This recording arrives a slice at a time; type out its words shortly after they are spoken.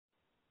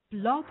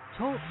Blog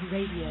Talk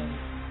Radio.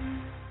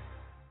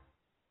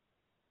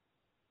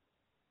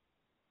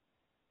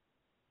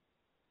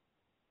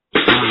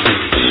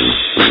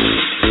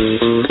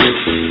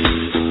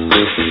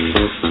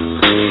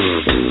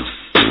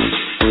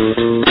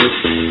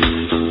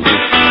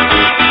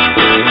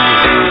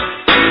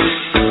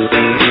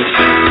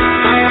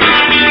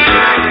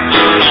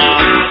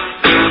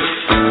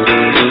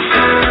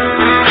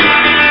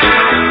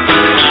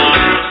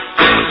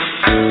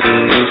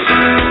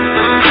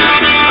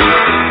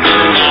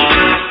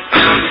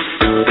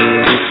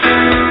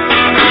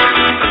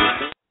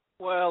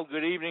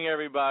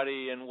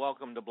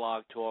 Welcome to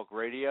Blog Talk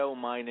Radio.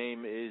 My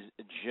name is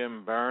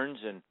Jim Burns,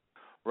 and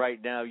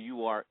right now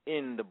you are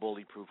in the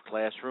Bullyproof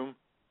Classroom.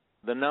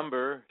 The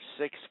number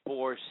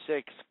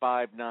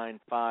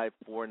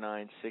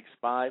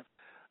 646-595-4965.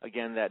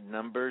 Again, that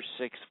number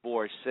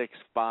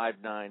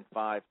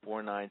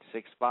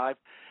 646-595-4965.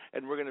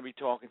 And we're going to be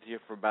talking to you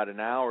for about an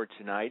hour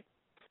tonight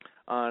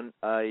on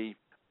a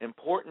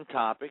important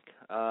topic.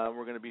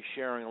 We're going to be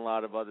sharing a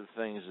lot of other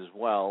things as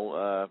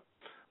well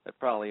that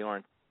probably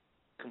aren't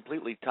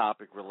completely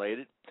topic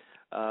related.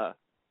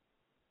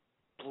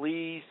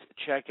 Please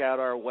check out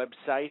our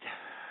website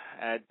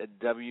at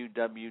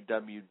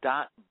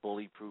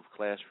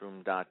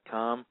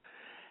www.bullyproofclassroom.com,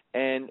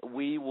 and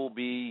we will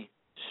be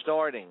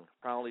starting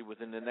probably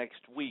within the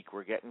next week.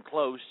 We're getting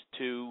close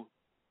to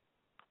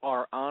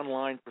our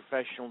online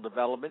professional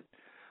development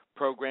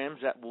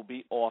programs that will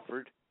be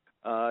offered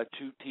to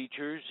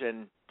teachers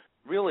and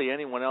really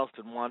anyone else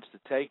that wants to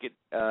take it.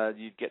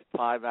 You'd get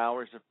 5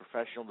 hours of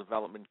professional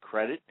development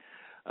credit.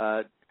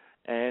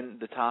 And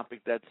the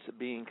topic that's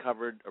being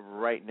covered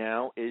right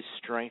now is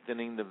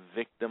strengthening the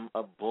victim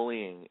of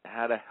bullying,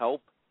 how to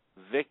help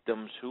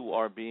victims who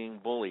are being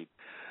bullied.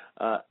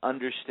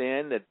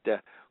 Understand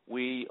that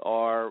we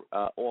are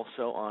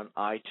also on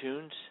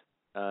iTunes,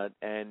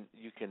 and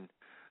you can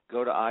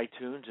go to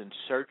iTunes and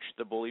search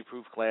the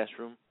Bullyproof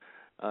Classroom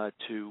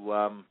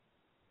to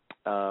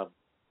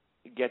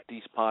get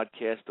these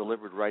podcasts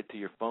delivered right to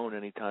your phone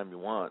anytime you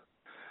want,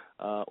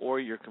 or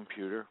your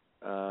computer.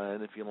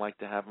 And if you'd like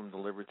to have them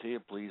delivered to you,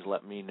 please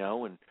let me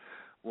know, and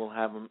we'll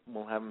have them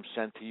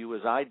sent to you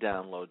as I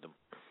download them.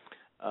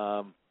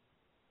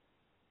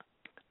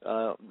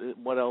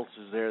 What else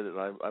is there that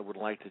I would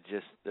like to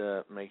just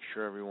make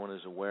sure everyone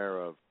is aware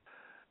of?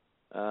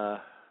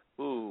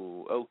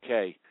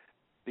 Okay.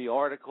 The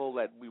article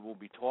that we will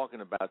be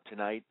talking about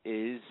tonight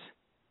is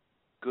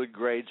Good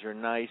Grades Are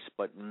Nice,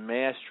 but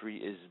Mastery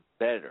is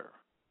Better.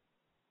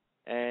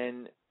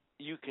 And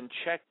you can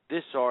check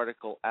this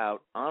article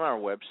out on our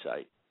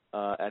website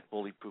at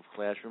Bullyproof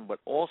Classroom, but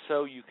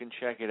also you can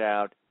check it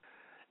out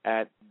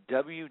at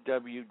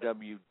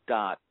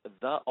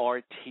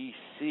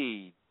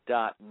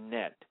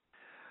www.thertc.net.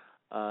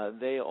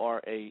 They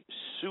are a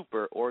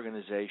super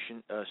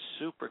organization, a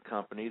super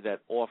company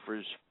that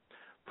offers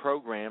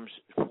programs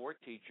for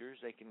teachers.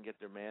 They can get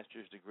their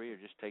master's degree or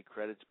just take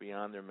credits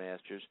beyond their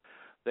master's.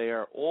 They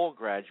are all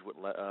graduate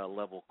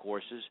level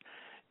courses.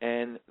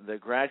 And the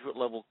graduate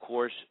level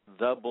course,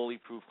 The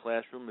Bullyproof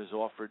Classroom, is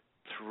offered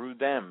through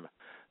them.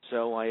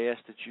 So I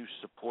ask that you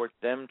support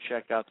them.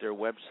 Check out their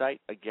website,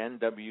 again,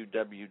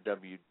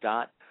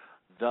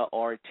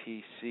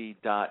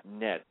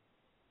 www.thertc.net.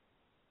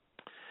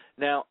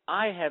 Now,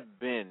 I have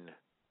been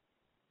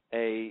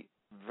a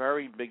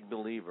very big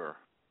believer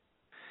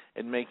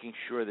in making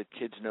sure that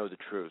kids know the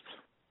truth.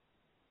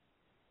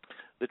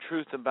 The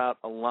truth about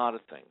a lot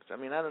of things. I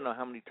mean, I don't know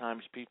how many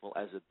times people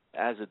as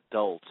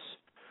adults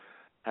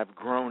have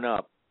grown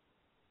up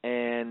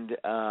and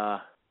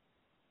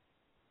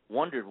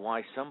wondered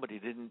why somebody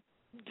didn't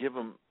give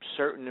them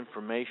certain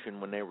information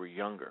when they were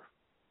younger.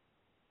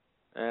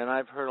 And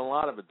I've heard a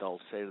lot of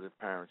adults say to their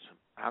parents,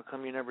 how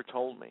come you never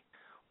told me?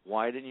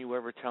 Why didn't you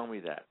ever tell me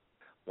that?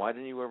 Why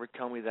didn't you ever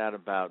tell me that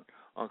about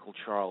Uncle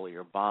Charlie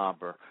or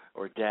Bob or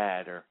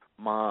Dad or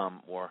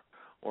Mom or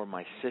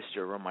my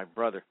sister or my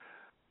brother?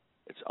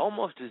 It's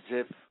almost as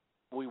if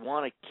we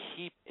want to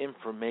keep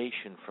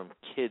information from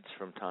kids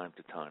from time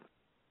to time.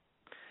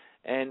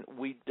 And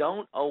we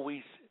don't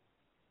always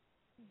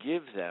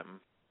give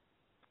them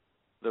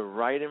the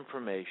right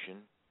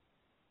information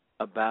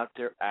about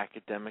their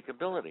academic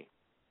ability.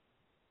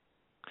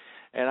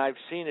 And I've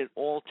seen it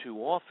all too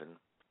often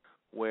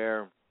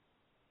where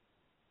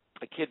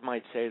a kid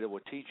might say to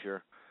a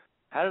teacher,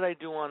 how did I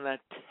do on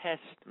that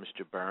test,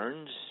 Mr.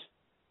 Burns?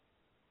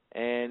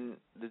 And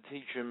the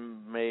teacher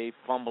may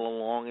fumble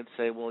along and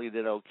say, well, you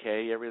did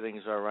okay,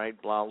 everything's all right,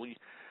 blah, blah.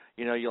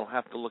 You'll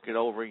have to look it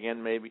over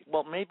again maybe.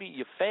 Well, maybe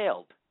you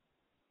failed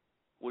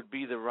would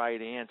be the right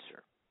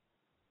answer.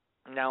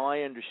 Now,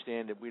 I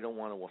understand that we don't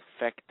want to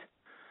affect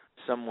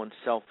someone's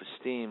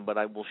self-esteem, but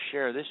I will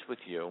share this with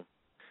you.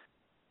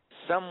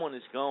 Someone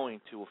is going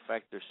to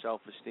affect their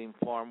self-esteem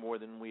far more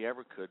than we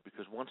ever could,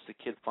 because once the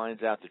kid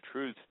finds out the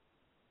truth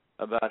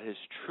about his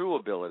true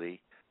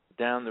ability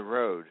down the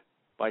road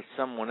by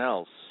someone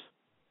else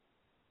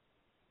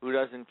who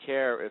doesn't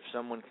care if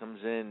someone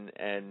comes in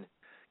and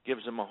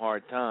gives him a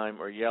hard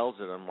time or yells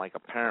at him like a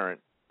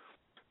parent,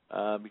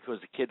 because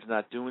the kid's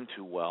not doing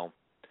too well,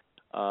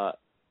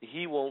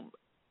 he will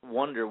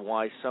wonder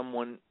why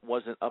someone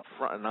wasn't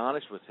upfront and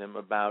honest with him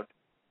about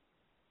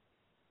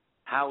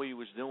how he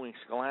was doing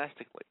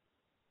scholastically.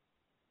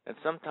 And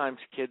sometimes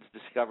kids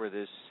discover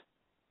this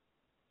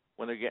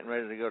when they're getting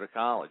ready to go to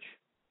college,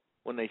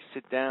 when they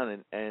sit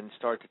down and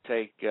start to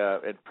take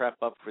and prep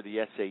up for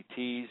the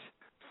SATs,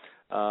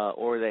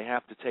 or they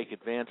have to take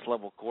advanced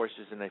level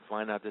courses and they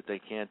find out that they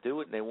can't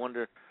do it, and they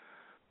wonder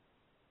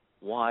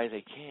why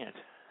they can't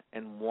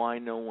and why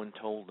no one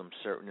told them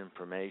certain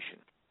information.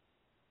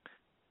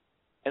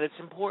 And it's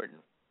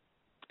important.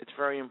 It's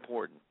very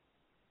important.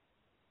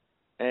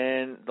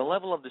 And the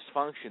level of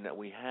dysfunction that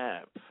we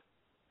have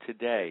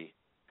today,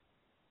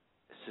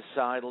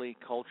 societally,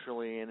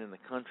 culturally, and in the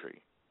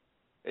country,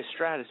 is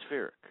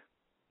stratospheric.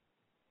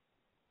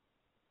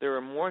 There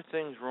are more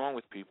things wrong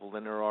with people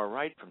than there are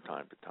right from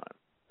time to time.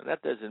 And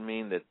that doesn't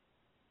mean that,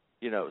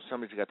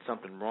 somebody's got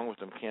something wrong with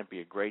them, can't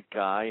be a great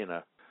guy and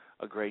a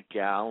great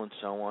gal and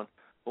so on.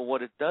 But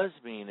what it does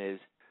mean is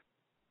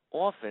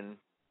often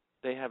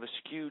they have a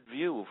skewed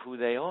view of who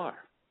they are.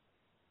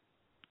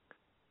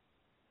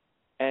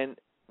 And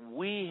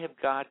we have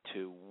got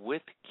to,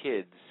 with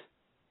kids,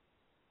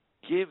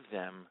 give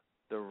them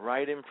the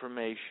right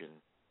information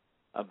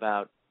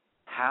about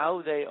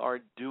how they are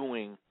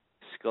doing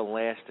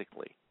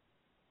scholastically.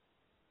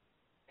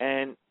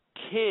 And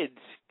kids,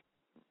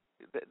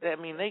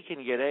 they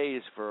can get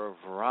A's for a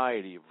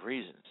variety of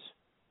reasons.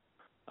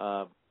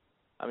 I'm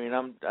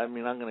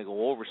going to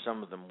go over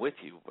some of them with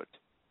you, but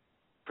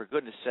for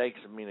goodness sakes,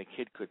 a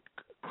kid could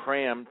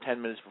cram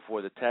 10 minutes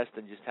before the test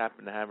and just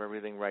happen to have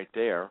everything right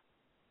there.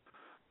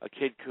 A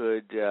kid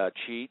could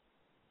cheat.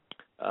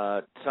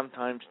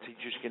 Sometimes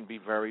teachers can be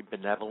very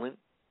benevolent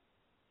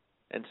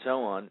and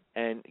so on,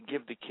 and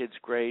give a kid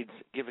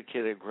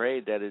a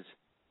grade that is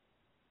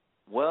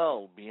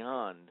well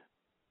beyond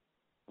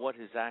what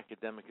his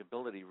academic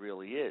ability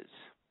really is.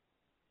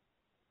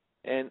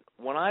 And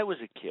when I was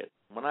a kid,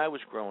 when I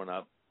was growing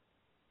up,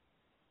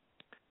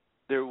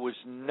 there was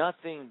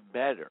nothing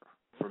better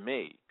for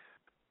me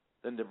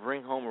than to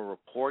bring home a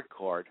report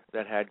card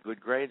that had good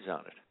grades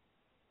on it.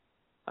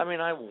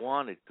 I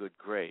wanted good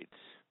grades.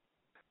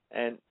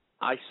 And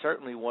I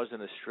certainly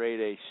wasn't a straight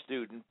A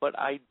student, but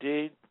I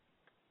did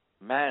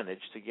manage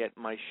to get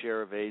my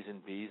share of A's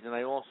and B's, and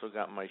I also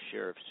got my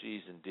share of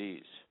C's and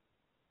D's.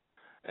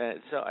 And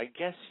so I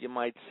guess you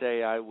might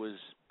say I was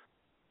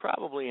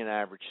probably an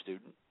average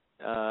student.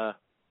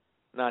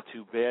 Not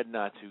too bad,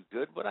 not too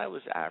good, but I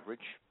was average.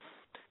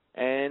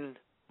 And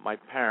my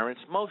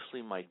parents,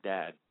 mostly my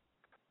dad,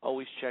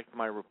 always checked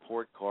my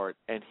report card,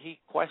 and he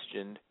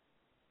questioned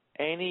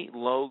any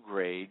low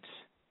grades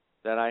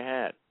that I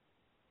had.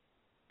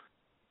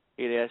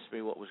 He'd ask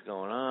me what was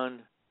going on.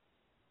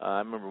 I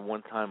remember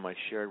one time I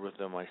shared with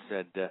him, I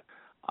said,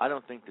 I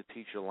don't think the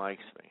teacher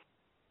likes me.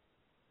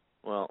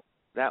 Well,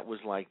 that was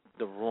like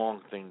the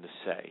wrong thing to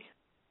say.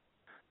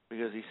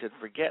 Because he said,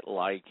 forget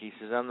like. He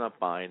says, I'm not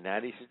buying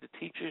that. He said, the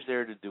teacher's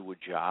there to do a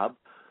job.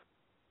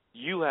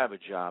 You have a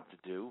job to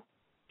do.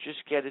 Just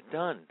get it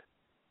done.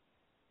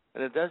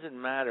 And it doesn't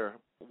matter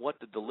what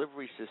the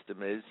delivery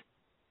system is.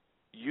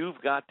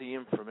 You've got the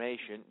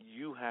information.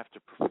 You have to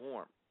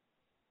perform.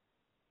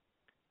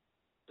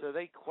 So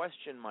they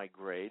questioned my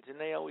grades, and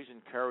they always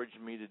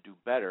encouraged me to do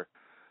better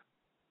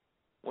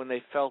when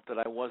they felt that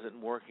I wasn't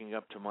working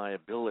up to my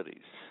abilities.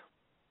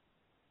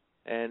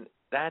 And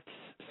that's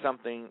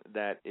something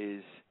that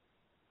is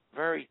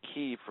very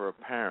key for a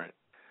parent,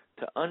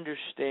 to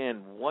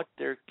understand what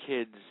their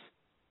kid's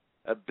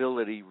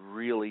ability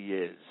really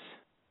is.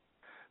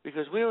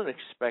 Because we don't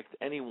expect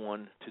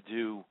anyone to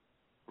do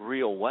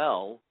real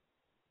well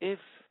if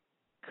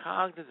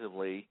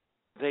cognitively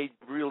they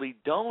really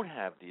don't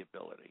have the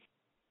ability.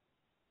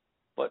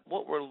 But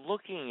what we're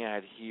looking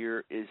at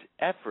here is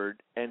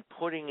effort and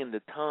putting in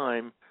the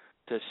time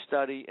to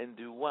study and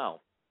do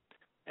well.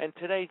 And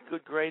today,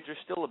 good grades are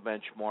still a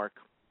benchmark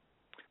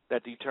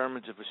that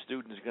determines if a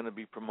student is going to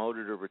be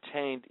promoted or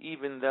retained,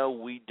 even though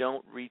we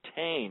don't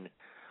retain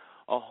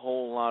a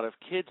whole lot of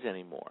kids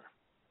anymore.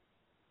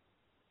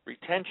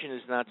 Retention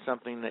is not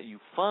something that you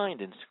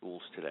find in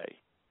schools today.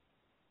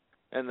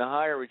 And the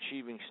higher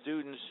achieving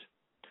students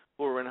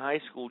who are in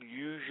high school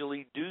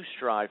usually do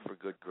strive for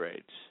good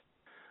grades.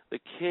 The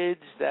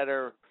kids that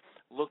are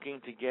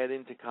looking to get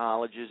into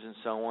colleges and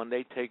so on,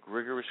 they take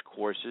rigorous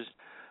courses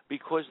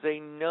because they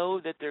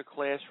know that their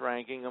class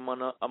ranking,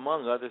 among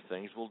other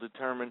things, will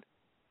determine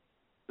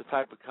the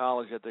type of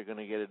college that they're going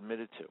to get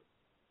admitted to.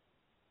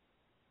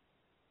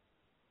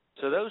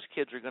 So those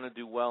kids are going to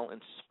do well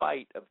in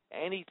spite of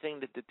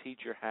anything that the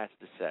teacher has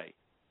to say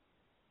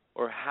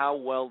or how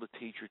well the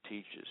teacher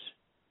teaches.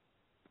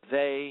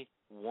 They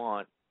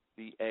want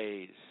the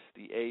A's,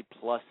 the A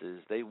pluses.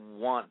 They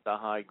want the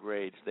high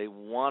grades. They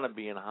want to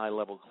be in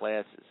high-level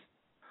classes.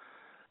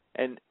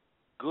 And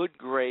good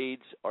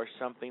grades are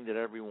something that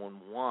everyone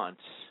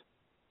wants.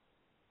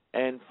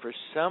 And for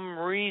some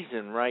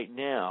reason right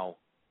now,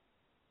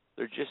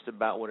 they're just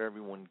about what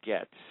everyone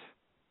gets.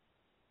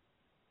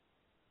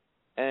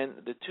 And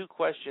the two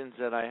questions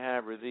that I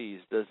have are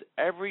these. Does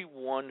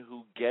everyone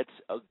who gets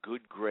a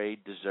good grade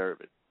deserve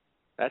it?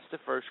 That's the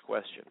first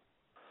question.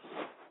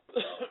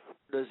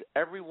 Does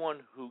everyone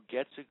who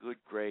gets a good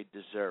grade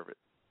deserve it?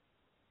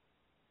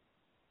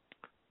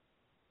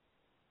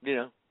 You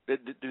know,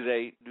 do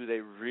they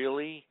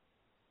really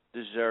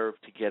deserve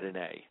to get an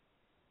A?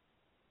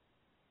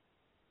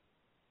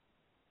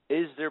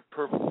 Is their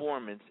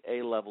performance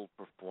A-level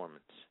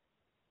performance?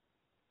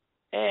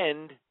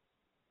 And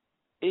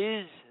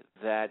is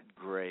that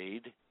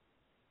grade,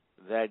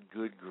 that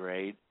good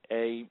grade,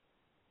 a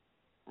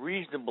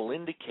reasonable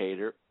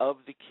indicator of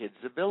the kid's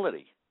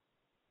ability?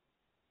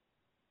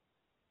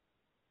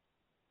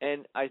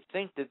 And I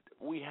think that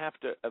we have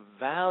to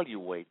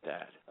evaluate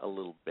that a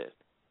little bit.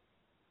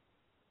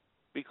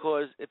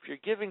 Because if you're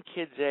giving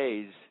kids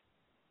A's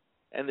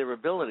and their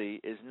ability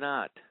is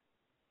not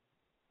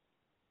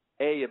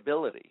A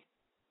ability,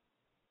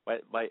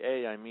 by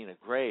A I mean a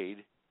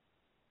grade,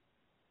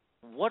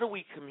 what are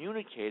we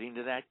communicating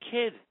to that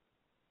kid?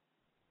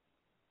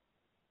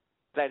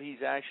 That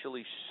he's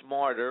actually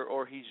smarter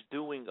or he's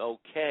doing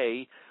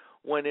okay,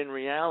 when in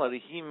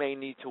reality he may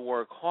need to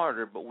work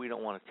harder, but we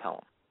don't want to tell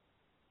him.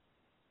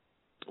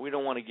 We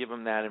don't want to give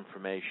him that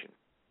information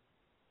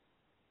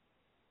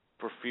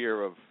for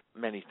fear of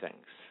many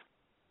things.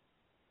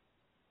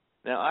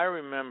 Now, I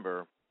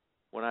remember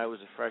when I was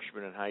a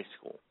freshman in high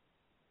school,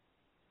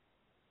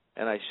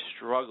 and I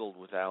struggled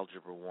with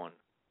Algebra 1.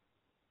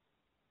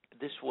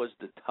 This was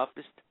the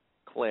toughest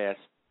class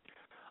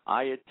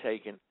I had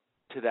taken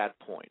to that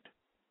point.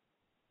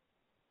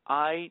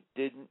 I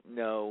didn't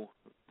know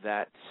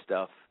that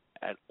stuff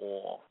at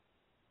all,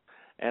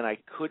 and I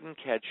couldn't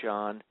catch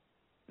on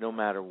no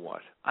matter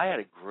what. I had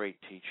a great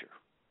teacher,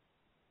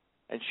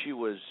 and she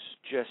was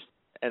just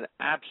an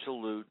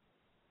absolute,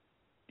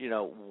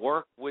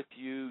 work with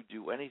you,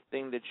 do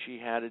anything that she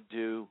had to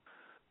do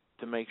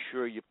to make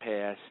sure you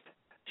passed.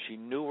 She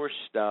knew her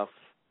stuff.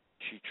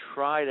 She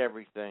tried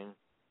everything,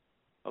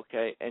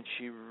 okay, and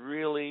she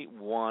really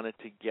wanted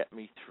to get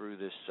me through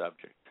this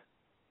subject.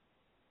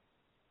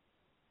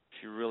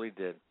 She really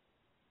did.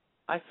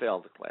 I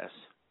failed the class.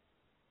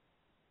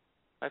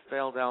 I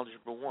failed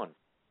Algebra 1.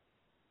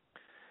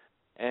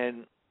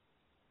 And,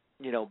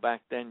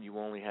 back then you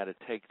only had to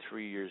take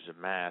 3 years of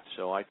math,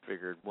 so I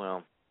figured,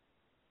 well,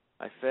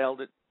 I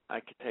failed it. I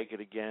could take it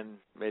again,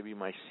 maybe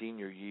my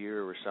senior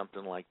year or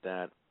something like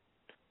that,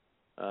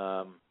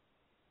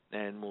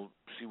 and we'll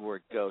see where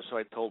it goes. So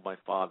I told my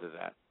father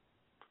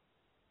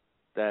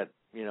that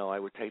I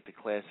would take the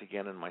class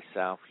again in my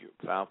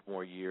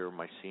sophomore year or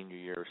my senior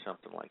year or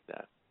something like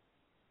that.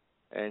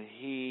 And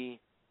he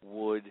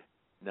would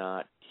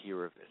not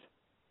hear of it.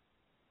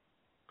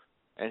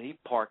 And he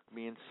parked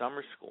me in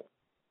summer school.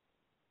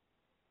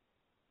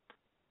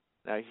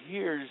 Now,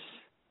 here's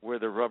where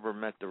the rubber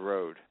met the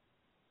road.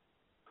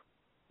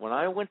 When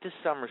I went to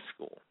summer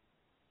school,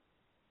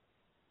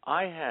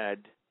 I had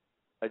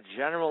a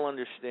general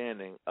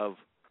understanding of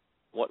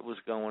what was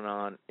going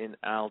on in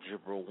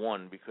Algebra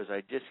 1 because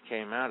I just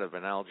came out of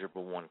an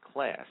Algebra 1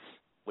 class,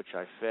 which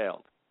I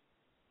failed.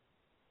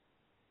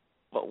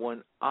 But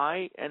when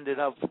I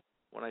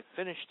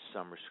finished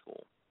summer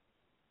school,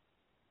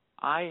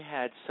 I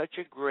had such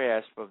a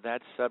grasp of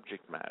that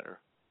subject matter,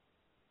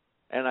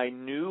 and I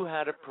knew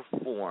how to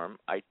perform.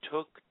 I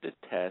took the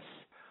tests,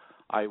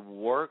 I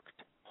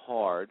worked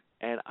hard,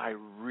 and I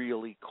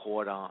really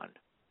caught on.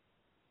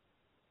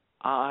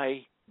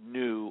 I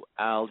knew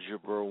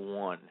Algebra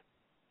 1.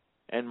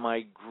 And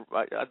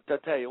I'll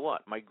tell you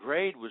what, my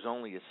grade was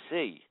only a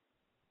C.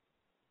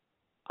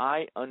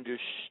 I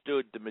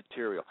understood the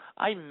material.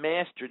 I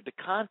mastered the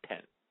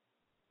content.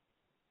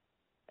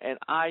 And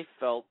I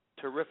felt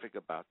terrific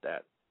about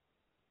that.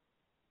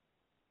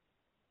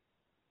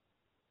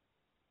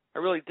 I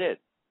really did.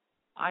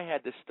 I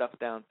had this stuff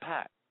down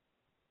pat.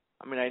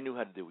 I mean, I knew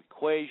how to do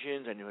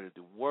equations. I knew how to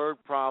do word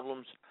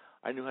problems.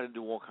 I knew how to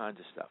do all kinds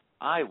of stuff.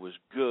 I was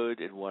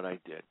good at what I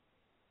did.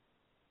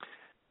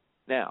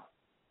 Now,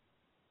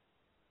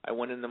 I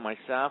went into my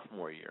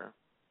sophomore year,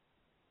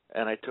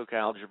 and I took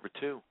Algebra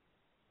 2.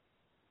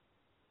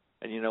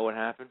 And you know what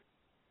happened?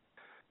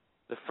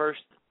 The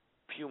first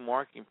few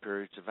marking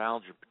periods of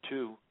Algebra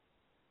 2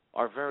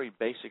 are very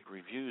basic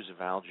reviews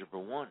of Algebra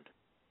 1.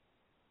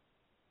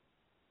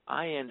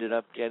 I ended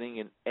up getting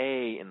an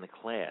A in the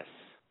class.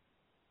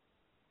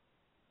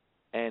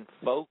 And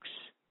folks,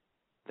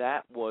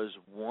 that was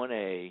one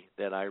A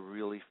that I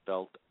really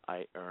felt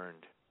I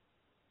earned.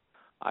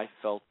 I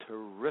felt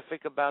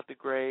terrific about the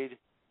grade.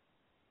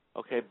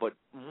 Okay, but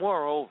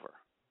moreover,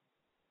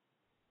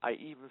 I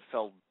even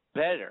felt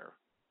better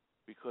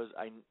because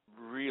I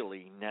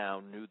really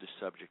now knew the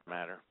subject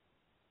matter.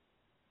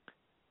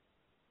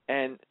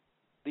 And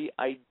the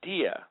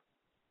idea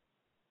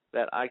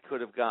that I could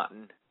have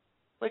gotten,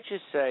 let's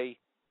just say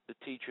the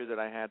teacher that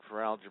I had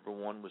for Algebra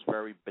 1 was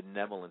very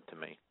benevolent to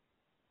me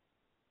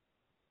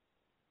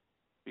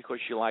because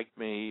she liked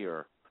me,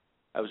 or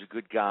I was a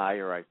good guy,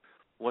 or I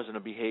wasn't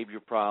a behavior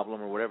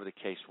problem, or whatever the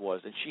case was,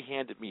 and she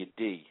handed me a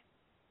D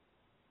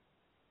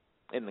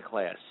in the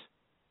class.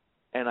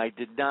 and I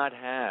did not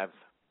have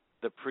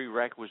the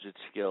prerequisite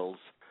skills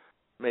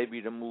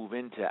maybe to move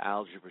into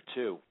Algebra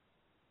 2,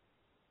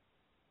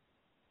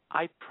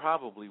 I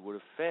probably would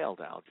have failed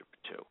Algebra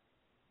 2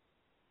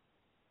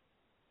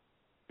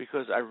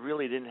 because I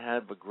really didn't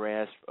have a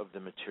grasp of the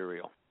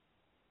material.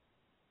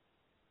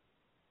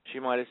 She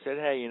might have said,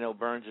 "Hey,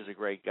 Burns is a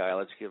great guy.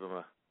 Let's give him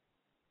a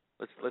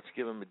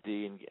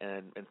D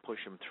and push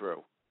him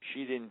through."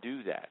 She didn't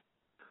do that.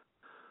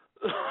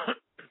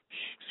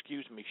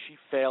 Excuse me. She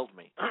failed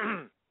me,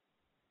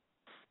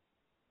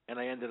 and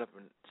I ended up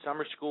in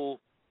summer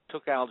school.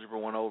 Took Algebra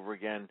 1 over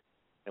again,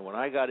 and when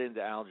I got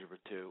into Algebra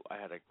 2, I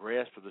had a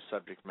grasp of the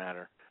subject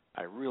matter.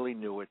 I really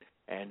knew it,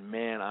 and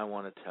man, I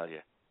want to tell you,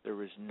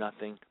 there is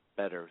nothing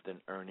better than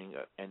earning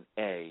an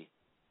A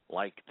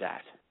like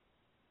that.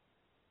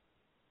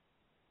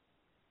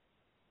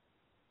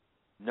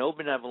 No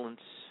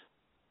benevolence,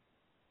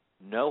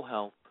 no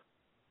help,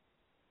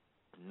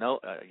 no,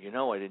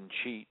 I didn't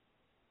cheat.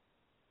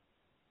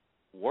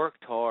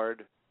 Worked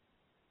hard,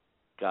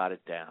 got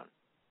it down.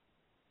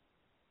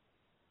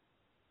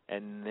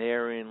 And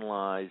therein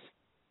lies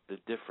the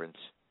difference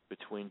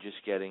between just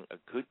getting a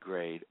good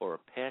grade or a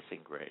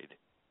passing grade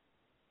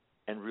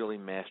and really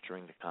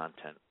mastering the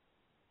content.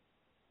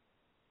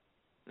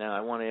 Now,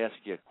 I want to ask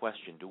you a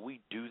question. Do we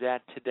do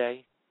that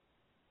today?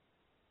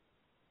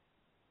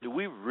 Do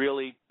we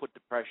really put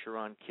the pressure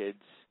on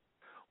kids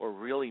or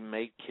really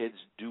make kids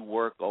do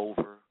work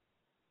over?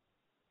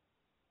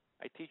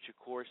 I teach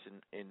a course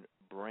in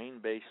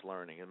brain-based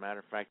learning. As a matter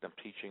of fact, I'm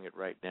teaching it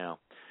right now.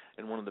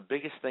 And one of the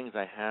biggest things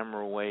I hammer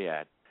away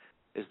at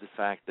is the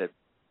fact that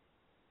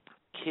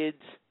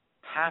kids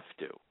have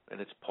to,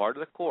 and it's part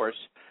of the course,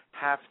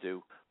 have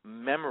to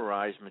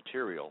memorize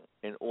material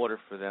in order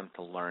for them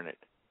to learn it.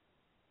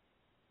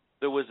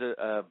 There was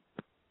a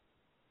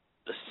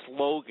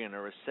slogan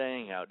or a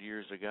saying out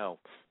years ago: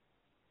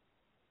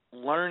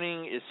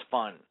 learning is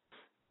fun.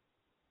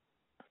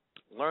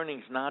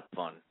 Learning's not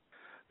fun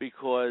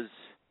because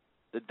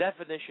the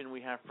definition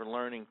we have for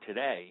learning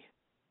today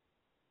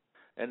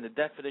and the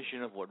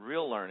definition of what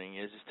real learning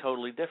is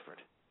totally different.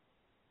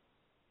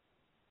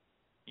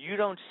 You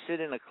don't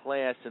sit in a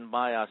class and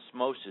by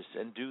osmosis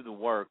and do the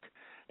work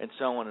and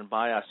so on and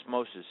by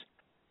osmosis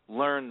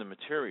learn the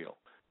material.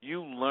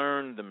 You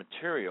learn the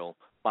material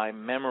by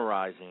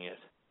memorizing it.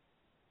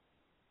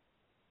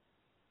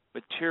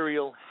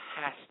 Material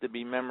has to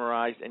be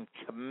memorized and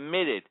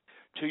committed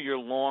to your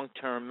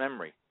long-term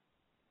memory.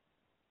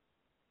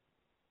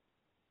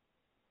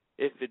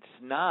 If it's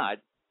not,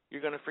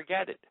 you're going to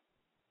forget it.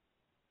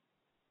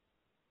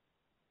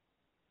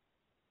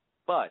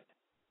 But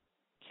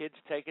kids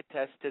take a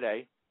test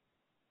today.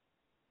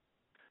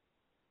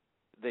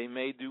 They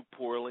may do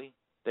poorly.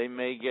 They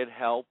may get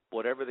help,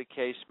 whatever the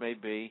case may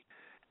be.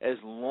 As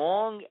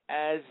long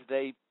as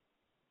they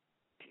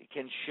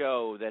can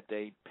show that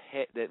the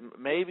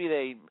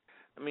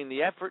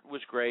effort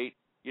was great,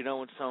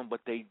 and so on, but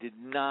they did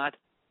not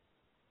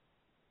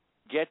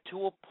get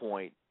to a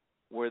point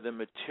where the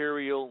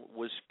material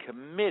was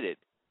committed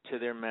to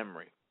their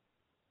memory.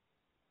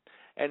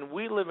 And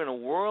we live in a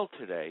world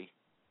today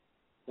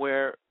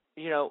where,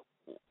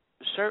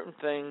 certain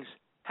things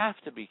have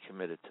to be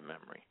committed to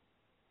memory.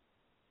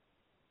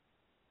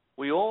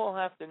 We all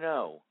have to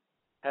know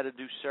how to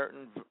do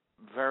certain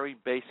very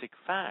basic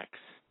facts.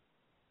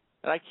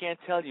 And I can't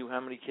tell you how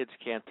many kids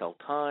can't tell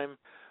time,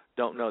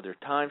 don't know their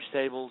times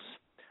tables.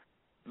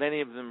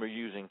 Many of them are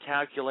using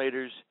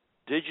calculators,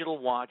 digital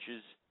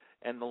watches,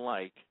 and the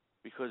like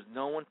because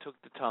no one took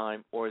the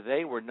time or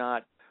they were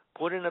not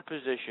put in a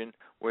position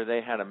where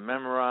they had to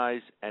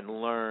memorize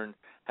and learn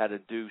how to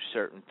do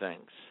certain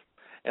things.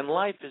 And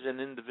life is an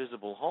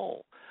indivisible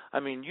whole.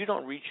 You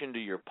don't reach into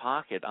your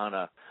pocket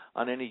on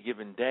any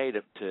given day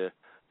to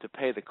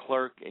pay the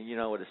clerk, at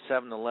a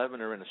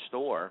 7-Eleven or in a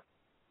store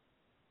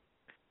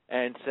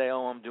and say,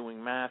 "Oh, I'm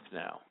doing math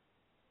now."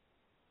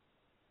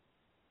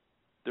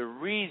 The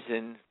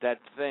reason that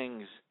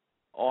things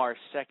are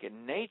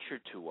second nature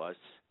to us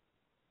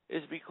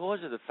is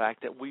because of the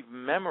fact that we've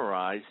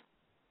memorized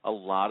a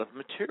lot of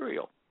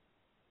material.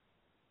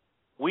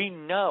 We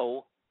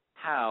know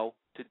how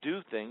to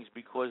do things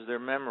because they're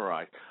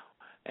memorized.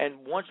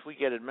 And once we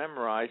get it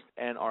memorized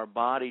and our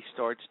body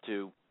starts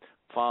to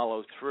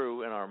follow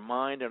through and our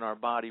mind and our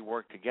body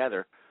work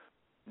together,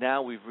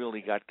 now we've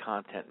really got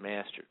content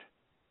mastered.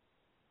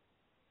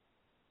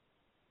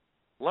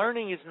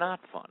 Learning is not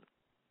fun.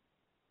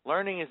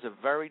 Learning is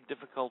a very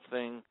difficult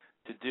thing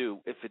to do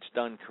if it's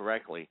done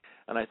correctly,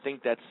 and I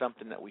think that's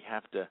something that we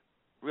have to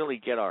really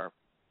get our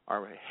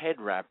head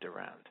wrapped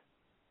around.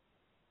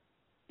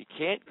 You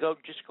can't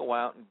just go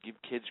out and give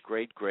kids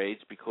great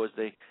grades because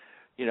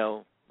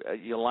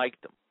you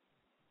like them.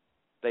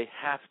 They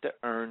have to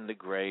earn the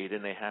grade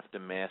and they have to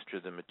master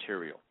the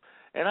material.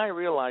 And I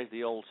realize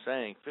the old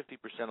saying,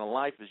 50% of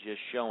life is just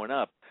showing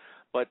up,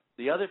 but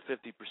the other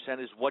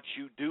 50% is what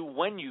you do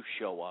when you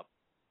show up.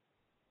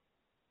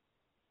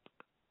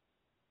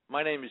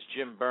 My name is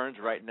Jim Burns.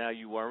 Right now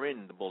you are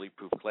in the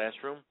Bully-Proof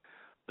Classroom.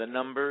 The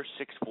number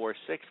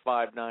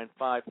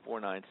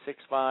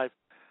 646-595-4965.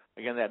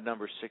 Again, that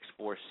number is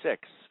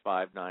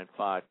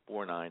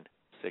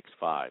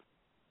 646-595-4965.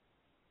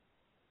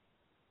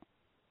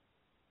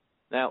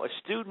 Now, a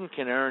student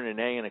can earn an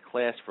A in a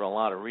class for a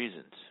lot of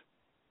reasons,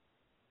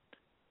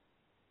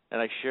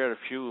 and I shared a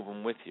few of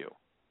them with you.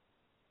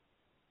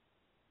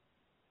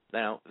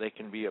 Now, they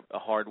can be a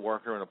hard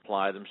worker and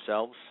apply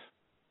themselves.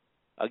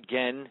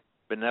 Again,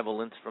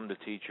 benevolence from the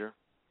teacher.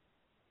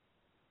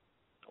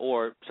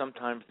 Or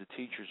sometimes the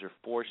teachers are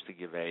forced to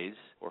give A's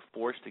or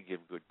forced to give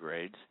good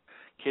grades.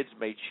 Kids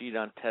may cheat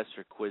on tests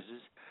or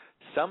quizzes.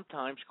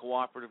 Sometimes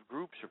cooperative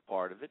groups are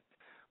part of it,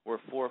 where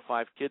 4 or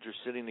 5 kids are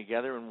sitting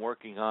together and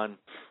working on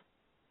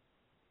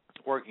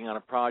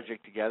a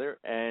project together,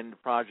 and the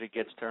project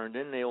gets turned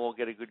in. They all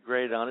get a good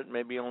grade on it.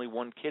 Maybe only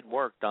one kid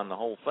worked on the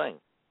whole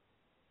thing.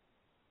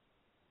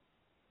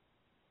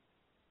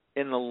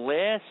 In the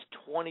last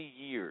 20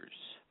 years,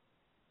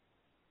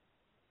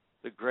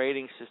 the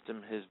grading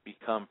system has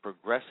become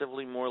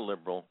progressively more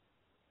liberal,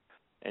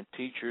 and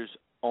teachers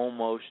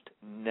almost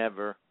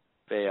never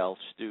fail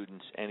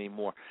students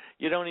anymore.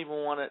 You don't even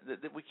want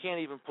to, we can't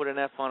even put an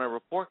F on a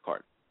report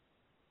card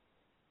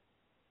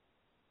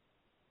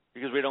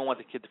because we don't want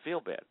the kid to feel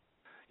bad.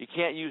 You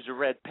can't use a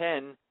red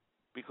pen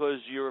because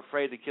you're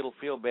afraid the kid will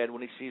feel bad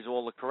when he sees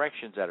all the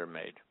corrections that are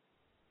made.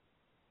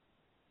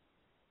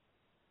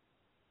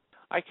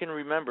 I can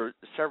remember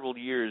several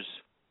years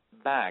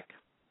back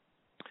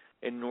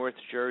in North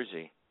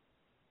Jersey,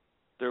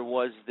 there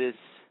was this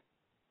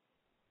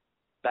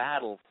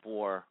battle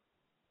for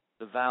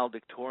the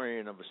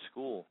valedictorian of a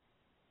school,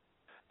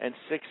 and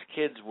 6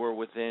 kids were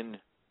within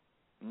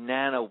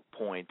nano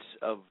points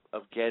of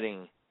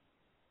getting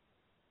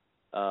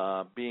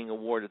being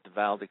awarded the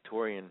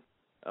valedictorian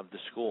of the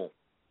school.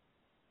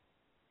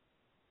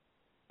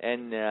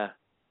 And the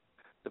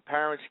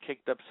parents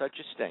kicked up such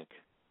a stink.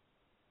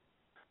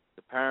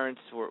 The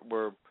parents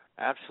were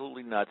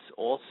absolutely nuts,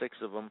 all 6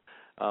 of them,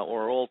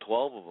 or all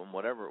 12 of them,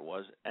 whatever it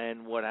was.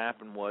 And what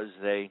happened was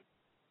they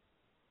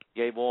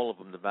gave all of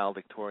them the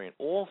valedictorian.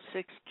 All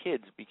 6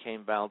 kids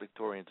became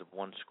valedictorians of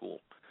one school.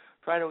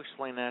 Try to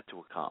explain that to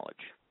a college.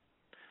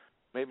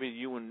 Maybe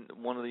you and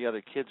one of the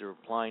other kids are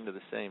applying to the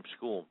same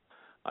school.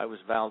 I was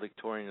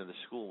valedictorian of the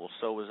school. Well,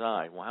 so was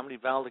I. Well, how many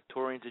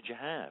valedictorians did you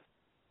have?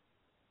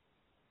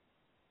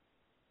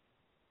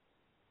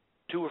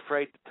 Too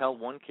afraid to tell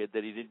one kid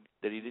that he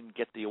didn't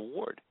get the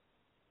award,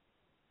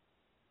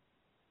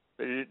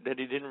 that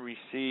he didn't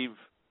receive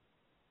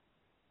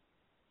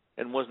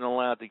and wasn't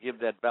allowed to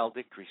give that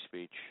valedictory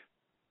speech.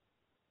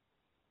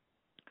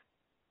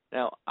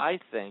 Now, I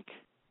think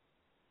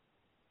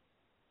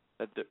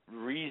that the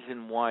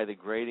reason why the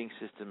grading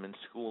system in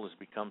school has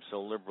become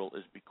so liberal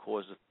is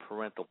because of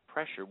parental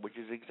pressure, which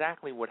is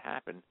exactly what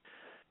happened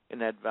in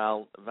that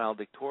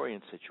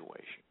valedictorian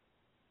situation.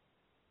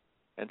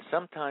 And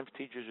sometimes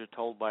teachers are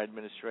told by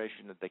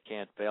administration that they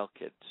can't fail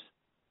kids.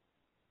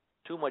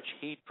 Too much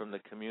heat from the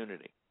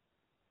community.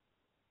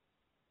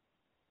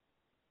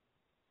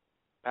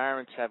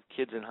 Parents have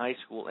kids in high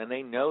school, and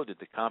they know that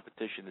the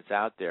competition that's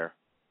out there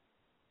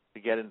to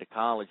get into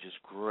college is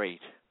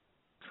great.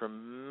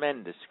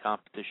 Tremendous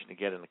competition to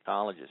get into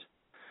colleges.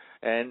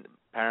 And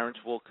parents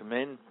will come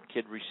in,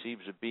 kid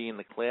receives a B in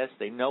the class.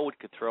 They know it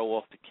could throw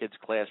off the kid's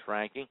class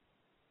ranking,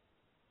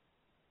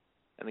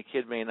 and the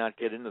kid may not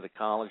get into the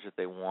college that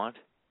they want.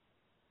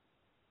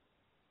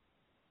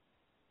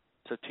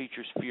 So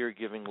teachers fear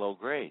giving low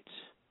grades.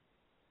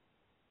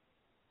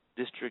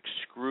 District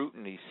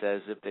scrutiny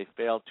says if they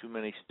fail too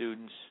many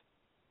students,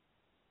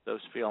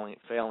 those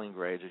failing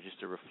grades are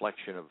just a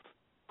reflection of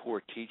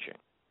poor teaching,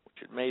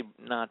 which it may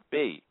not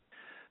be.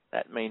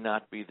 That may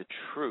not be the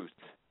truth.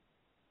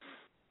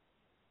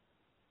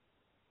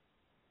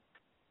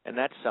 And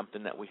that's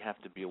something that we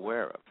have to be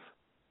aware of.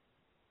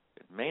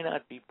 It may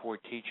not be poor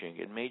teaching.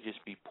 It may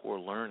just be poor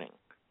learning.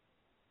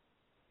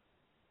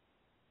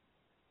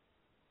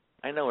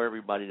 I know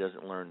everybody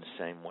doesn't learn the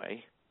same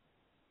way,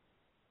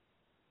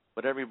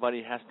 but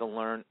everybody has to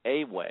learn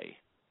a way.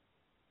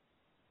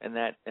 And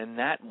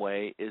that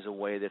way is a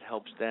way that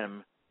helps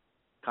them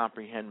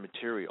comprehend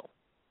material.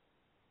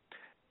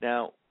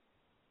 Now,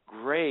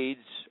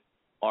 grades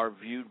are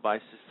viewed by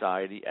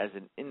society as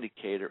an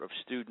indicator of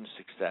student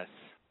success.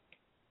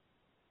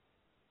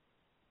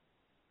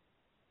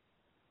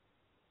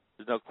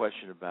 There's no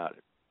question about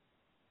it.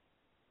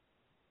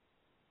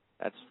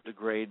 That's the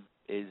grade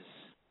is,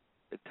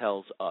 it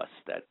tells us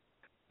that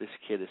this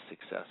kid is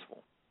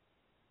successful.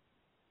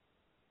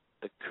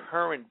 The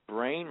current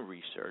brain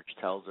research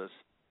tells us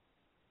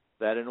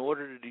that in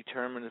order to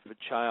determine if a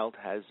child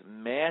has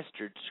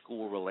mastered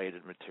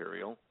school-related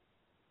material,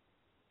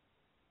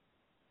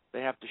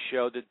 they have to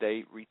show that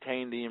they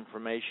retain the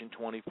information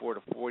 24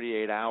 to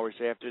 48 hours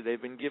after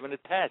they've been given a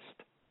test.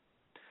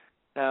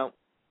 Now,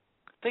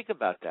 think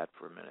about that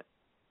for a minute.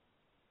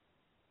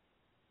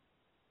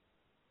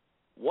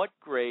 What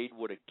grade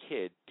would a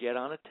kid get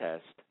on a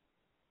test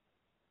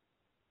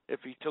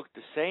if he took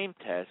the same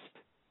test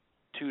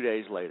 2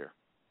 days later?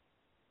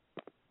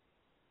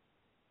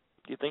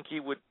 Do you think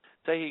he would,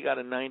 say he got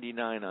a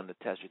 99 on the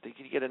test, you think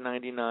he'd get a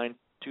 99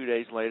 2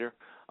 days later?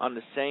 on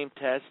the same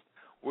test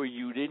where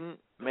you didn't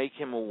make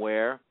him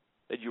aware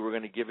that you were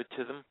going to give it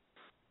to them,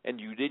 and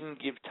you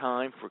didn't give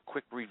time for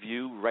quick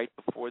review right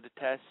before the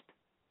test,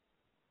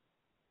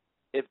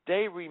 if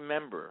they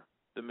remember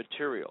the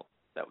material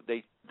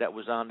that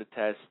was on the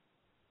test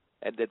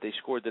and that they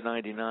scored the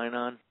 99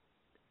 on,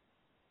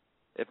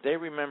 if they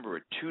remember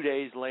it 2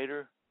 days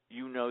later,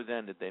 you know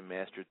then that they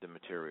mastered the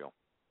material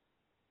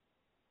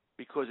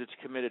because it's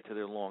committed to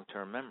their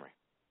long-term memory.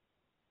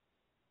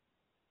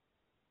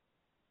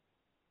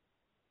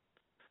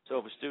 So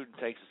if a student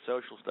takes a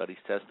social studies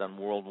test on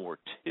World War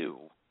II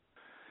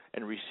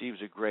and receives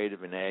a grade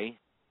of an A,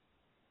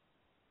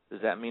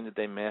 does that mean that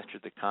they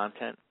mastered the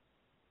content?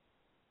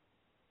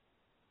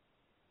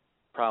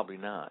 Probably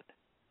not.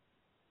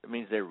 It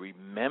means they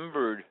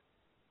remembered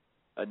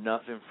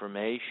enough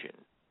information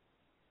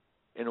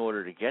in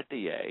order to get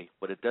the A,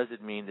 but it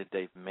doesn't mean that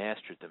they've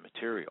mastered the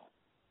material.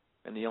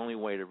 And the only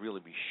way to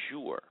really be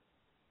sure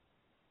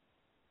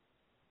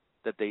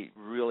that they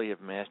really have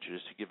mastered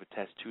is to give a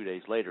test 2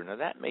 days later. Now,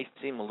 that may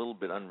seem a little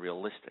bit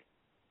unrealistic.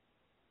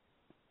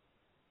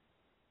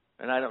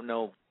 And I don't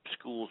know if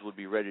schools would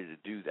be ready to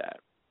do that.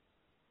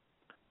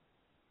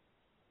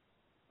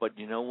 But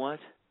you know what?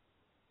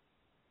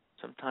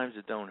 Sometimes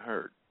it don't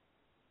hurt.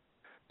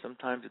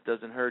 Sometimes it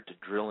doesn't hurt to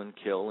drill and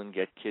kill and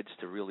get kids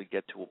to really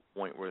get to a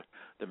point where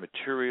the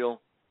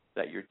material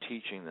that you're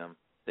teaching them,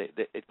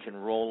 it can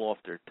roll off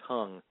their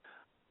tongue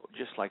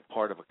just like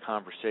part of a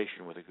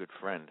conversation with a good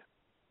friend.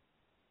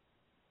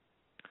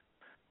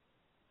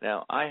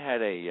 Now, I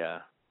had a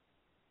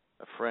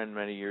friend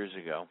many years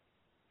ago,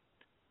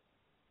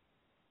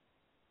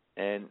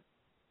 and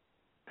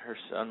her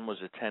son was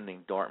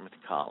attending Dartmouth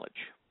College.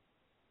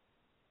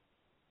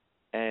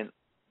 And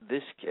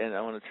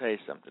I want to tell you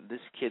something, this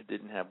kid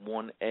didn't have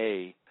one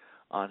A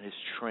on his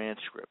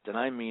transcript, and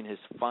I mean his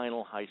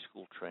final high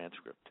school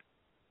transcript.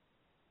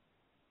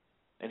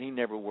 And he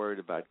never worried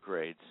about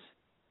grades,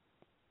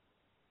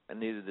 and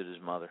neither did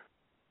his mother.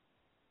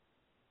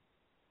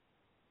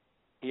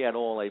 He had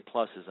all A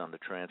pluses on the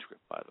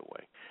transcript, by the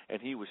way,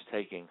 and he was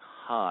taking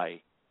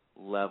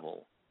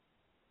high-level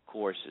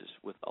courses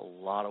with a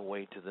lot of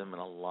weight to them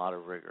and a lot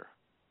of rigor.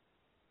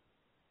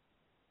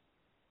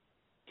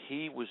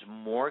 He was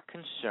more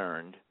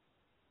concerned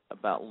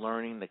about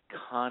learning the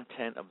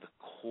content of the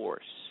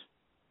course.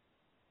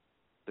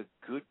 The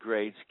good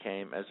grades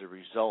came as a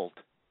result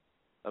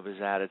of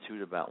his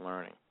attitude about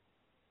learning.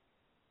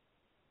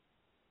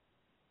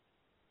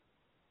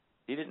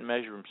 He didn't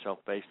measure himself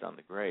based on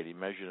the grade. He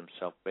measured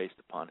himself based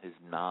upon his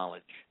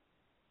knowledge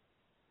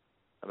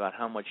about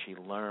how much he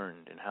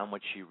learned and how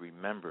much he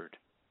remembered.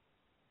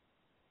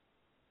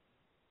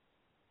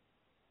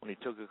 When he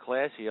took a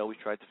class, he always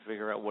tried to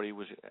figure out what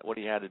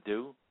he had to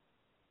do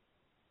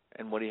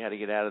and what he had to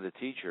get out of the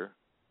teacher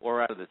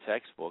or out of the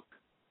textbook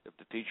if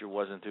the teacher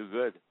wasn't too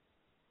good.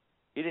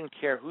 He didn't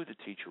care who the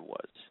teacher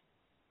was.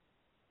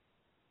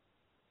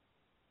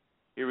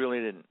 He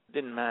really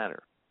didn't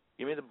matter.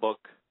 Give me the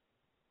book.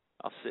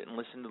 I'll sit and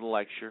listen to the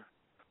lecture,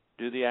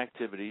 do the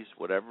activities,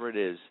 whatever it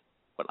is,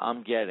 but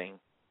I'm getting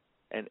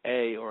an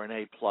A or an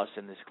A plus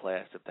in this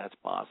class if that's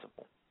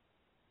possible.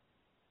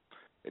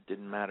 It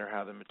didn't matter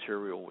how the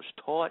material was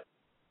taught,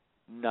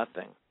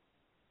 nothing.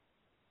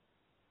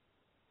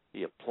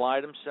 He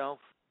applied himself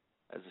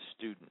as a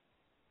student,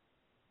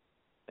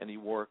 and he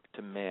worked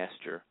to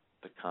master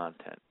the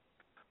content.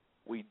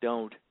 We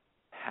don't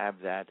have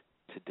that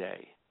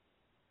today.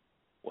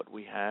 What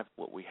we have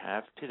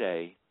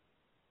today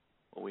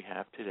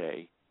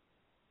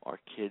are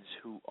kids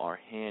who are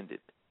handed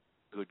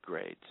good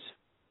grades.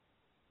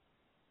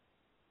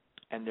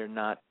 And they're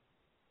not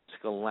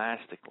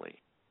scholastically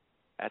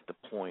at the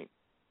point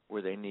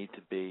where they need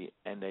to be,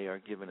 and they are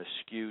given a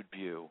skewed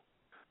view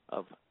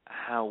of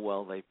how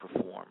well they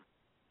perform.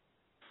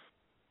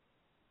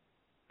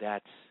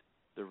 That's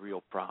the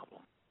real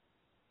problem.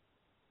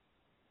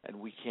 And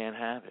we can't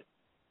have it.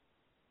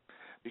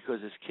 Because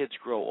as kids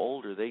grow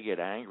older, they get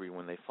angry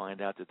when they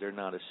find out that they're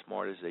not as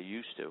smart as they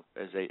used to,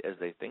 as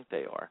they think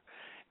they are.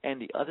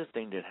 And the other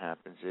thing that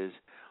happens is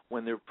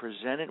when they're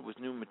presented with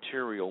new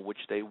material, which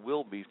they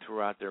will be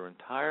throughout their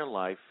entire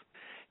life,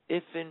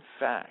 if in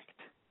fact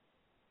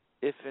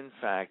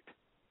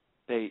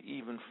they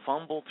even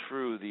fumble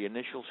through the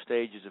initial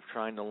stages of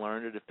trying to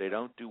learn it, if they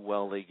don't do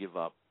well, they give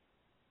up.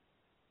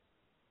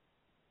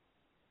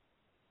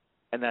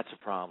 And that's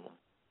a problem.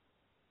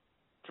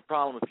 It's a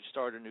problem if you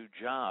start a new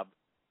job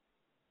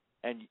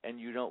and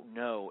you don't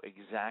know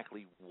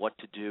exactly what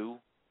to do,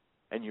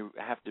 and you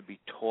have to be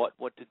taught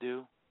what to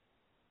do,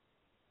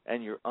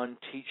 and you're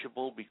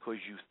unteachable because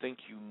you think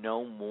you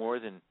know more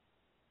than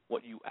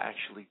what you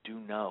actually do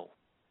know.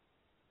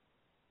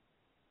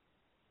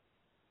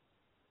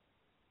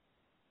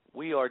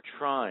 We are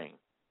trying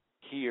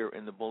here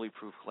in the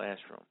Bully-Proof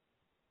Classroom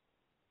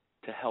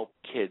to help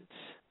kids.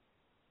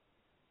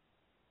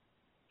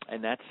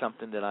 And that's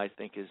something that I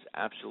think is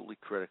absolutely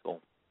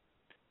critical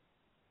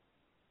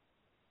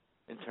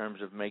in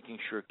terms of making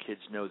sure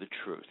kids know the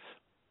truth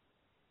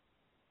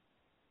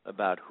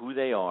about who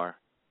they are,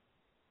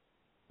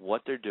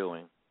 what they're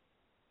doing,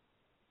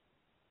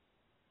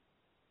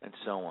 and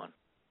so on.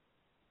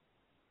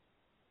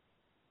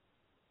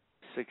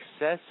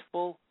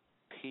 Successful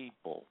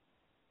people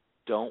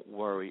don't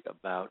worry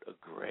about a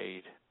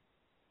grade.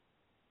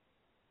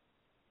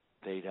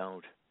 They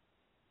don't.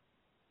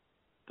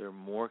 They're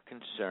more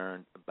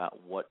concerned about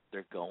what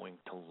they're going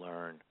to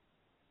learn.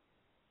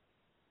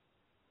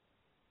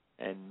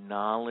 And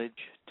knowledge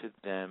to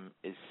them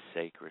is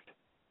sacred.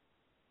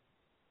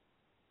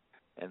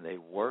 And they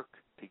work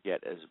to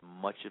get as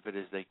much of it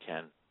as they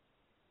can.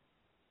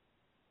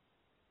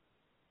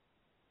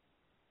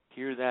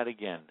 Hear that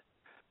again.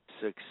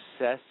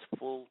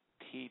 Successful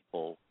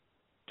people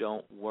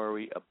don't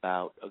worry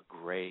about a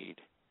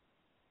grade.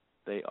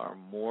 They are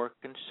more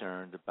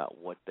concerned about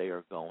what they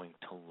are going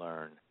to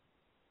learn.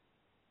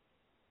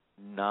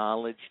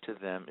 Knowledge to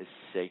them is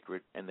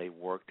sacred, and they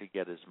work to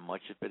get as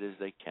much of it as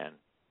they can.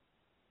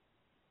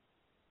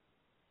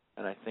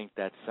 And I think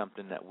that's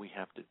something that we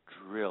have to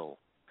drill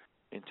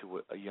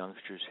into a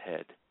youngster's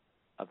head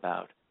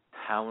about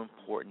how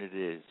important it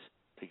is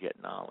to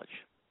get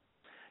knowledge.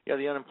 Yeah,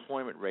 the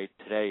unemployment rate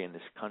today in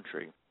this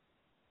country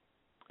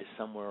is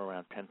somewhere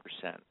around 10%.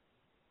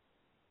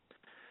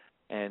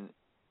 And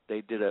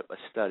they did a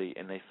study,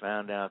 and they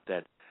found out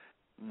that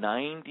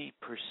 90%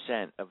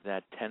 of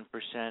that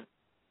 10%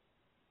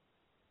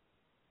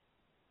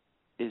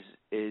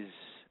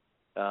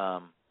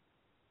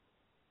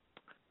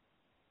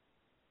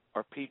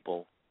 are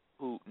people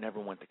who never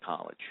went to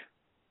college.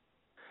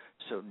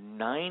 So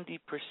 90%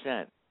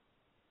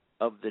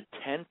 of the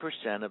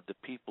 10% of the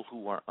people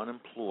who are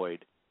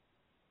unemployed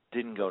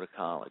didn't go to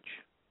college.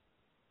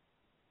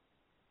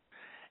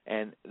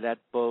 And that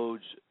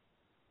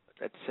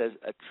says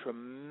a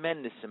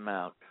tremendous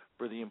amount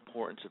for the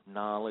importance of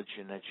knowledge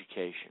and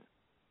education.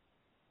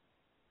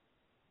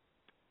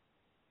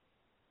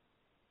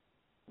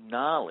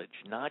 Knowledge,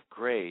 not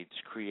grades,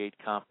 create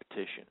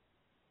competition.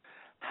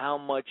 How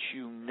much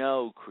you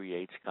know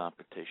creates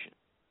competition.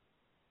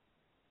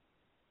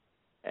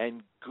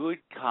 And good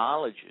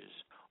colleges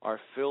are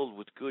filled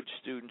with good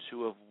students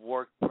who have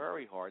worked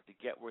very hard to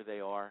get where they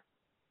are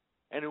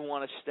and who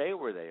want to stay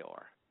where they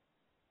are.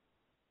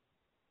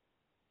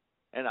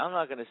 And I'm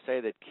not going to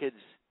say that kids,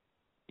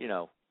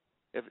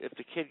 if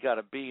the kid got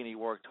a B and he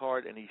worked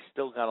hard and he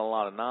still got a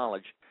lot of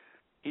knowledge,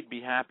 he'd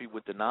be happy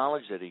with the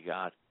knowledge that he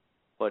got.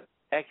 But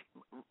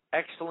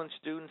excellent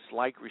students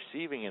like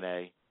receiving an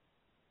A,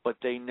 but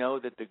they know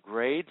that the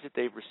grades that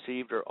they've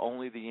received are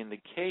only the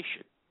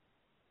indication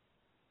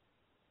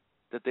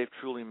that they've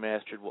truly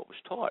mastered what was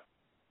taught.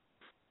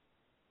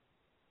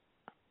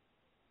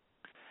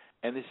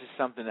 And this is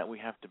something that we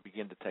have to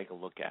begin to take a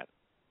look at.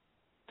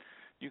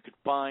 You could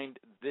find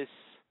this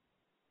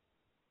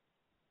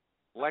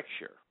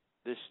lecture,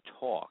 this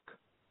talk,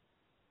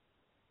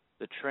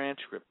 the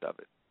transcript of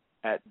it,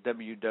 at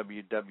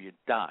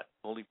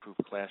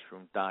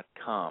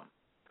www.bullyproofclassroom.com.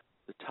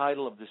 The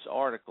title of this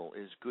article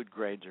is Good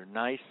Grades Are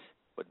Nice,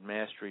 but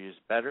Mastery is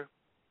Better.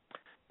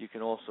 You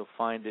can also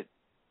find it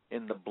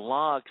in the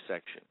blog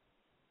section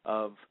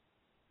of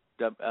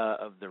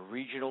the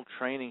Regional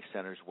Training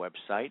Center's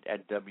website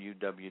at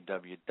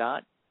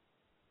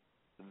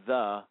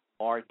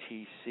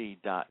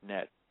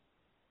www.thertc.net.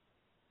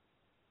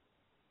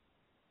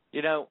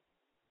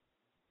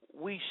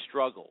 We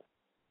struggle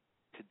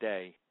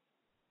today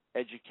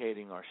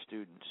educating our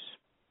students,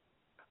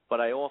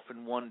 but I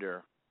often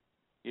wonder,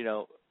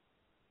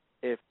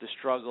 if the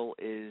struggle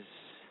is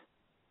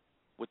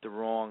with the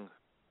wrong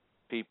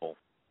people.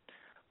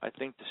 I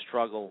think the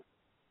struggle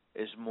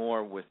is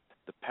more with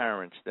the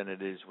parents than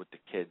it is with the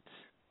kids.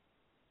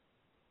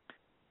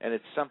 And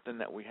it's something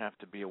that we have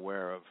to be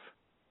aware of.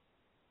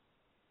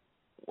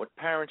 What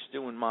parents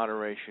do in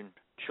moderation,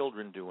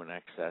 children do in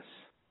excess.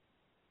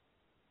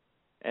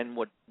 And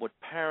what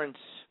parents,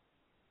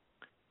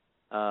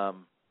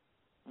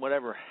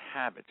 whatever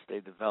habits they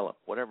develop,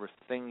 whatever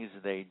things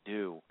they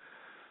do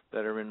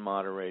that are in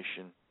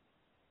moderation,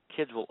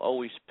 kids will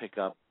always pick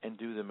up and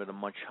do them at a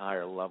much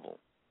higher level.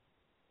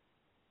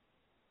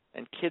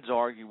 And kids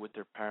argue with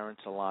their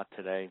parents a lot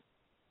today.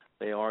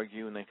 They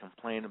argue and they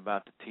complain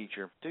about the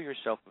teacher. Do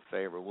yourself a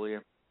favor, will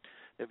you?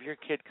 If your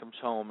kid comes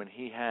home and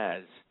he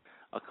has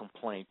a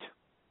complaint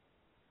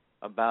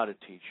about a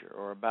teacher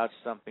or about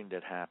something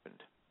that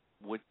happened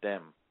with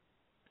them,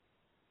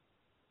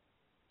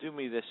 do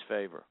me this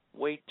favor.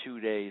 Wait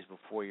 2 days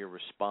before you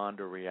respond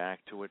or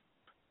react to it.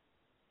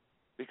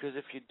 Because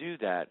if you do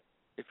that,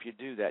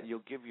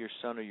 you'll give your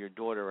son or your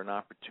daughter an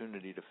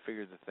opportunity to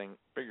figure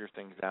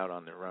things out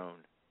on their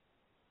own.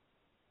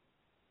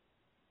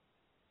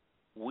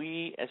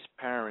 We as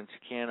parents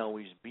can't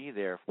always be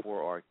there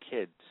for our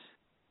kids.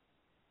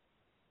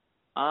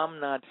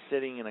 I'm not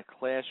sitting in a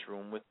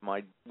classroom with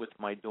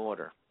my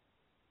daughter.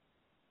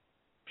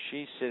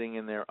 She's sitting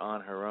in there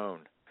on her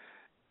own.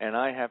 And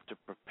I have to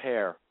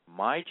prepare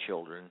my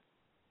children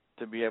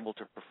to be able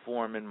to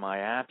perform in my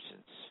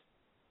absence,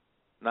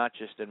 not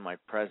just in my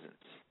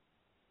presence.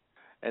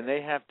 And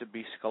they have to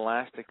be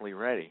scholastically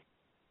ready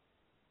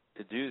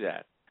to do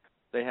that.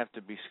 They have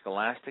to be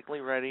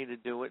scholastically ready to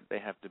do it. They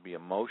have to be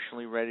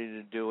emotionally ready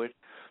to do it.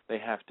 They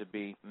have to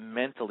be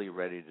mentally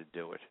ready to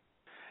do it.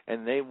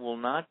 And they will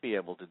not be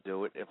able to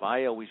do it if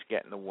I always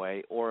get in the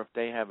way or if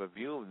they have a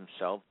view of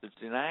themselves that's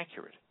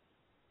inaccurate.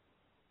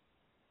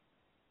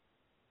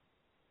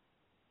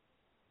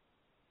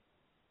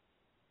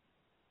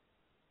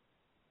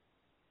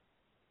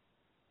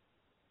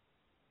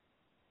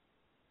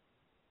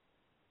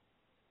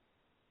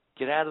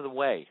 Get out of the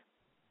way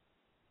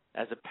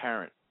as a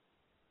parent.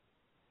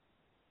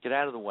 Get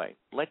out of the way.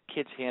 Let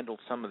kids handle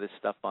some of this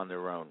stuff on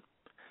their own.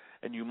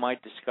 And you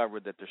might discover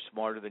that they're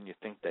smarter than you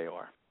think they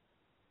are.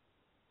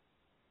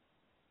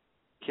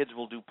 Kids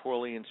will do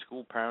poorly in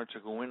school. Parents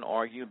will go in,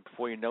 argue, and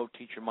before you know,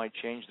 teacher might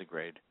change the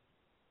grade.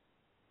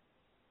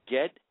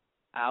 Get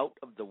out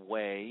of the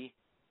way.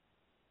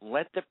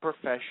 Let the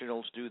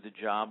professionals do the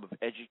job of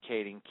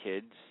educating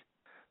kids.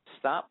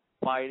 Stop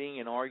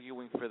fighting and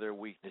arguing for their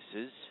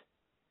weaknesses.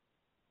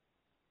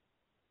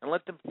 And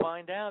let them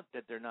find out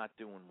that they're not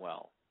doing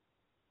well.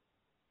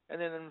 And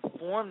then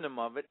inform them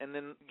of it, and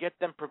then get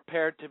them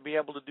prepared to be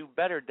able to do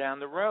better down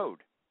the road.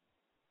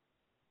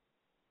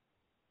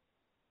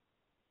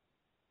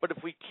 But if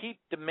we keep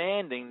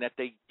demanding that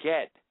they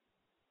get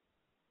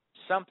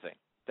something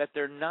that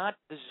they're not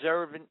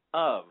deserving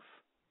of,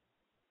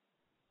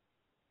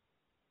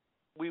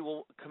 we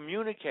will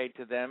communicate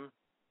to them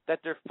that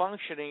they're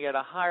functioning at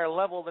a higher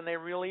level than they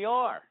really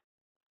are.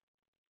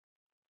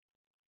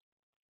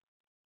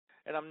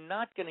 And I'm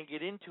not going to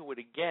get into it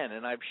again,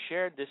 and I've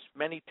shared this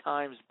many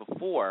times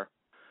before,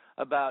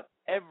 about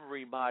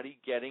everybody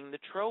getting the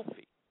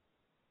trophy.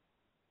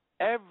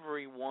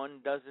 Everyone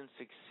doesn't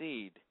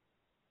succeed,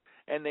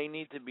 and they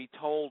need to be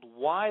told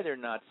why they're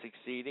not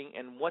succeeding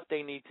and what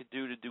they need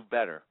to do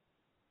better.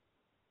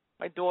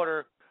 My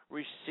daughter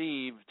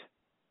received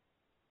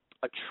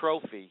a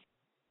trophy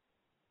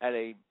at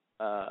a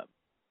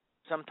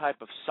some type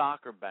of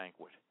soccer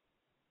banquet,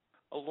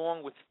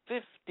 along with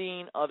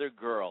 15 other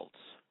girls.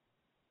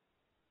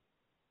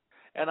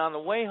 And on the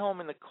way home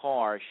in the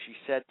car, she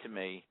said to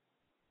me,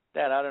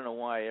 "Dad, I don't know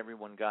why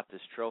everyone got this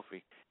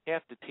trophy.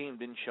 Half the team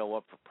didn't show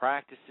up for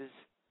practices.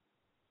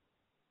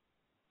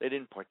 They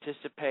didn't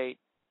participate.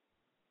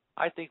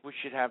 I think we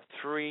should have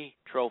 3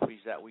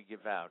 trophies that we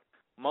give out.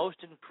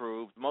 Most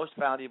improved, most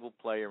valuable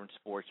player in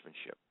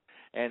sportsmanship."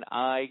 And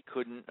I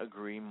couldn't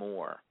agree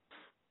more.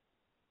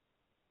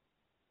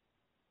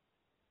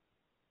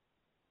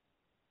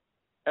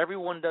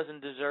 Everyone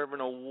doesn't deserve an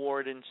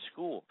award in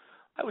school.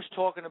 I was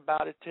talking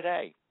about it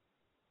today.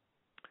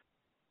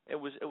 It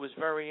was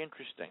very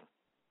interesting.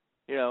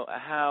 You know,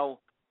 how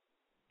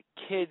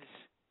kids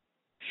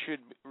should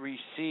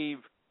receive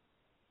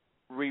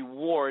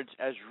rewards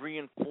as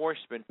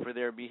reinforcement for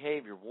their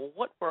behavior. Well,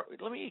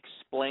 let me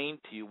explain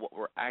to you what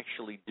we're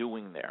actually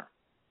doing there.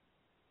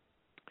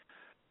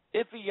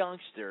 If a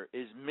youngster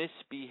is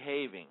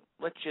misbehaving,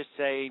 let's just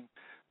say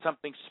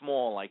something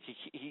small like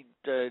he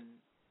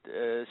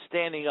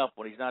standing up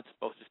when he's not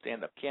supposed to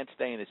stand up, can't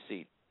stay in his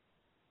seat,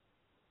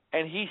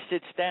 and he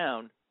sits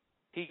down,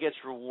 he gets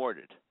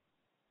rewarded.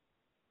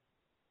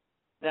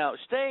 Now,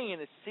 staying in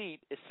his seat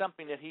is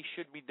something that he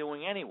should be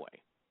doing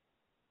anyway.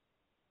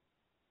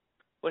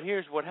 But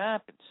here's what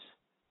happens.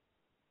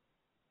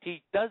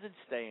 He doesn't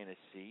stay in his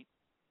seat.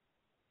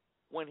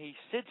 When he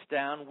sits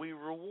down, we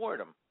reward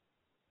him.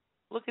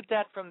 Look at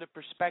that from the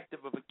perspective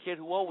of a kid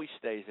who always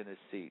stays in his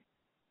seat.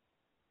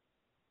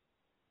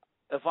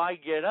 If I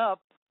get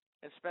up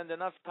and spend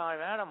enough time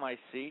out of my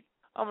seat,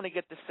 I'm going to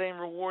get the same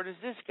reward as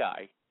this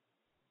guy.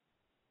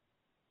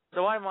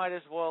 So I might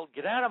as well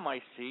get out of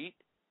my seat,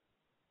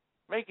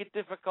 make it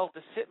difficult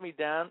to sit me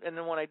down, and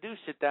then when I do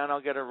sit down, I'll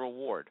get a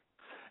reward.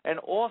 And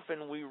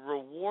often we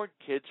reward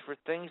kids for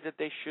things that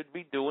they should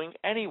be doing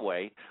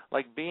anyway,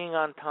 like being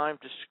on time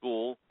to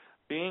school,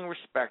 being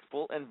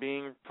respectful, and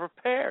being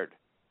prepared.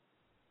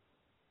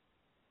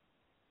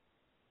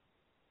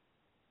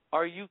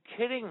 Are you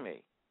kidding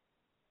me?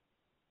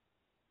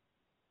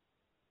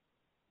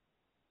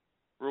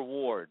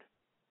 Reward.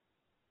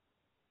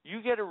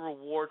 You get a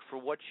reward for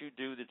what you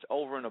do that's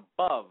over and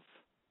above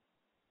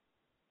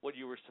what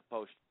you were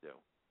supposed to do.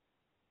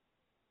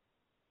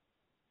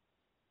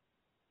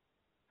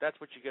 That's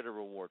what you get a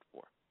reward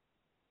for.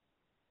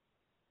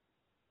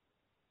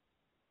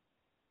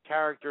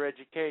 Character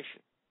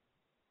education.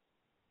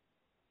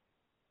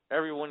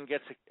 Everyone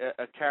gets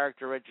a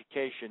character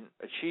education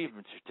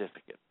achievement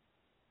certificate.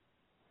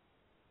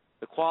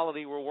 The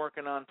quality we're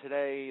working on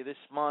today, this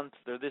month,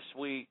 or this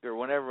week, or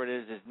whenever it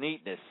is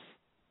neatness.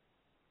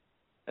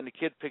 And the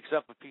kid picks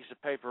up a piece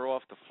of paper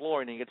off the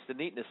floor and he gets the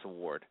neatness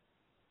award.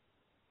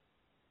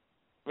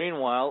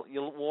 Meanwhile,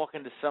 you'll walk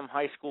into some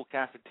high school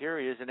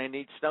cafeterias and they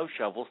need snow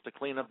shovels to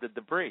clean up the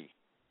debris.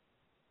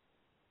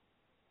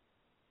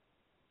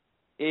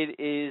 It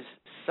is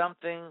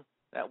something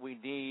that we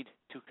need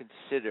to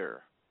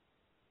consider.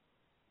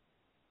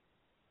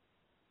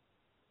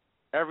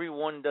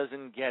 Everyone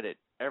doesn't get it.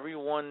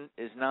 Everyone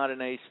is not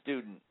an A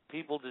student.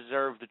 People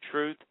deserve the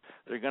truth.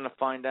 They're going to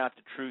find out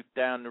the truth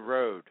down the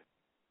road.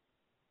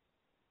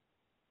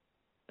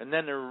 And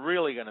then they're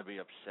really going to be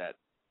upset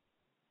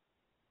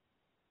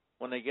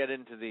when they get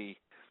into the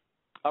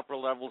upper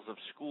levels of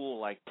school,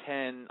 like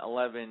 10,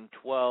 11,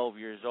 12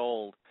 years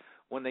old,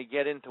 when they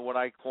get into what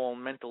I call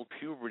mental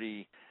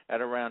puberty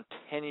at around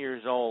 10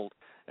 years old,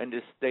 and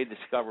they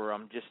discover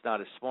I'm just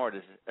not as smart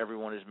as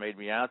everyone has made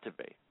me out to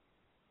be.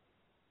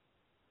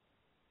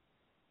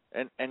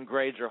 And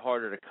grades are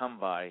harder to come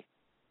by,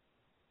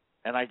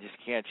 and I just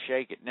can't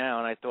shake it now,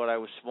 and I thought I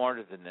was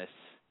smarter than this.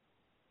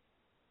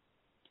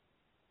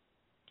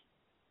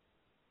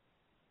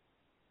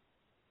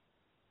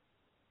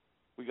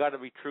 We got to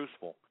be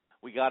truthful.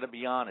 We got to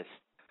be honest.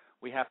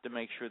 We have to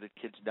make sure that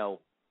kids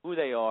know who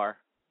they are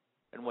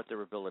and what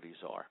their abilities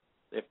are.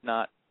 If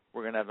not,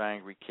 we're going to have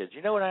angry kids.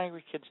 You know what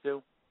angry kids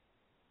do?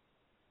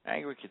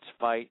 Angry kids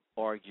fight,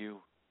 argue,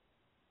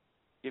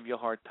 give you a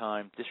hard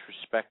time,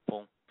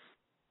 disrespectful.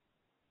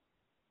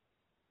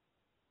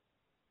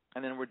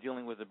 And then we're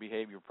dealing with a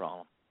behavior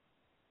problem.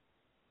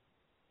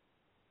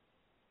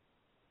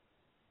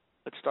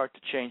 Let's start to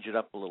change it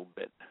up a little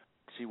bit,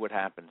 see what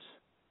happens.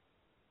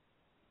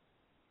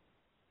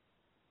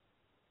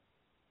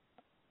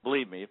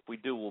 Believe me, if we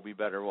do, we'll be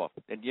better off.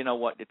 And you know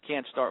what? It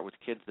can't start with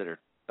kids that are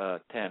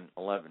 10,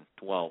 11,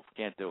 12.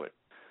 Can't do it.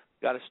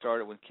 Got to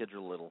start it when kids are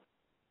little.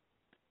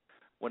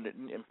 When the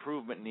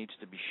improvement needs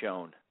to be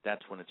shown,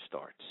 that's when it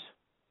starts.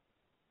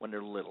 When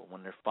they're little,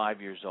 when they're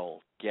 5 years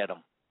old, get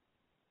them.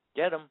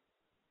 Get them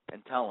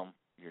and tell them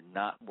you're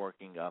not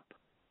working up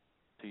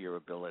to your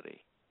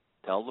ability.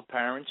 Tell the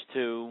parents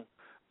too.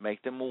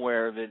 Make them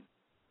aware of it.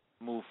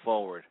 Move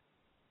forward.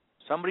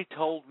 Somebody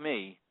told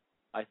me,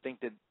 I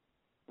think that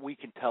we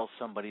can tell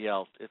somebody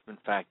else if, in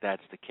fact,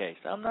 that's the case.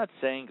 I'm not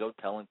saying go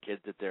telling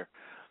kids that they're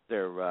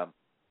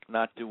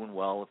not doing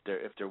well.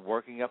 If they're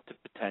working up to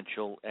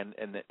potential and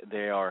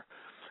they are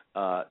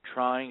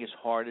trying as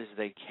hard as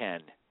they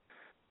can,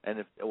 and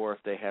if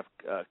they have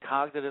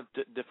cognitive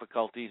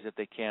difficulties that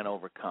they can't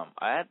overcome.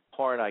 That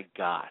part I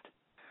got.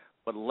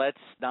 But let's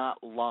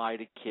not lie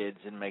to kids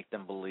and make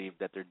them believe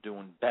that they're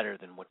doing better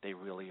than what they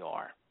really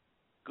are.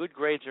 Good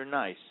grades are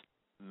nice.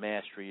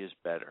 Mastery is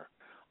better.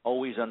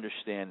 Always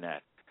understand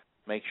that.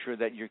 Make sure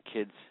that your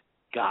kids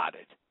got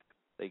it.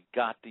 They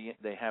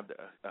have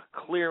a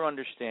clear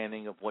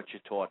understanding of what you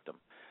taught them.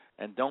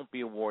 And don't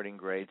be awarding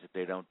grades that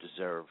they don't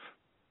deserve.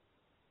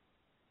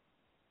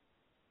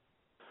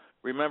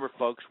 Remember,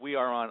 folks, we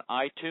are on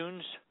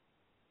iTunes.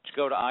 Just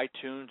go to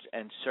iTunes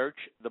and search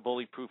The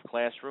Bully-Proof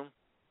Classroom.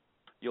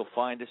 You'll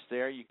find us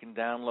there. You can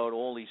download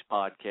all these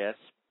podcasts.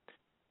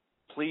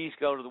 Please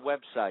go to the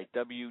website,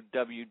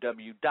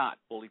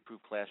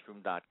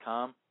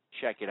 www.bullyproofclassroom.com.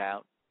 Check it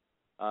out.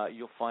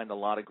 You'll find a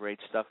lot of great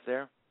stuff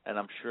there, and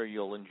I'm sure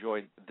you'll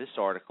enjoy this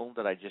article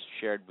that I just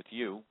shared with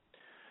you.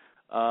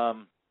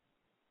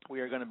 We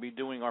are going to be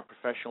doing our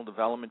professional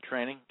development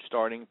training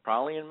starting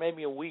probably in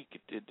maybe a week.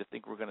 I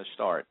think we're going to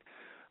start.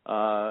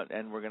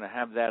 And we're going to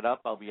have that up.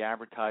 I'll be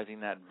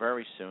advertising that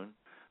very soon.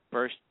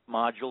 First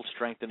module,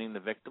 strengthening the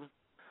victim.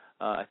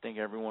 I think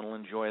everyone will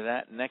enjoy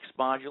that. Next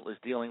module is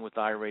dealing with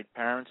irate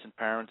parents and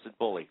parents that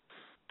bully.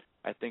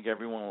 I think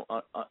everyone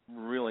will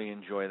really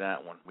enjoy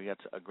that one. We got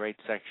a great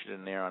section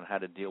in there on how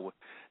to deal with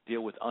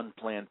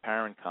unplanned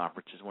parent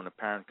conferences when a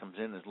parent comes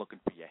in and is looking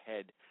for your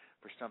head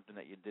for something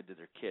that you did to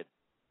their kid.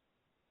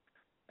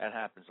 That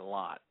happens a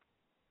lot.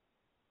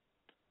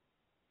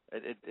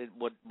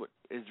 What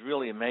is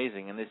really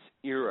amazing in this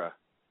era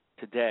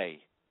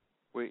today,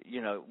 where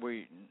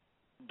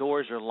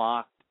doors are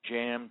locked,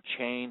 jammed,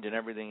 chained, and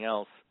everything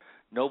else.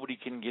 Nobody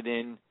can get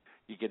in.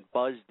 You get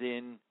buzzed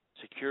in.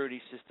 Security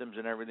systems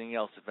and everything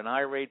else. If an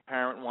irate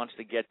parent wants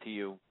to get to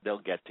you, they'll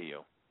get to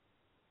you.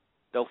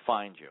 They'll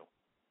find you.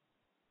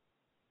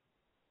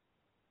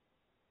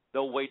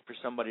 They'll wait for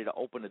somebody to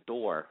open a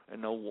door,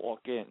 and they'll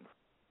walk in.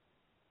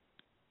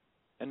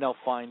 And they'll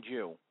find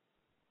you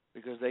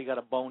because they got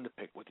a bone to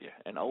pick with you,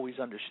 and always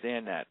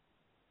understand that.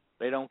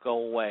 They don't go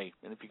away.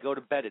 And if you go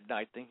to bed at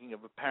night thinking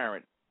of a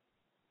parent,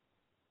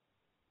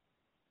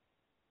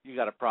 you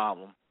got a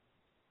problem.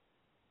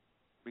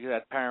 Because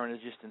that parent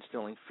is just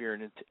instilling fear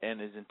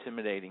and is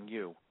intimidating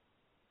you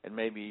and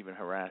maybe even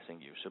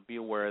harassing you. So be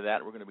aware of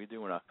that. We're going to be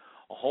doing a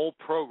whole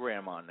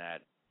program on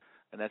that,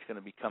 and that's going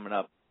to be coming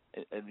up.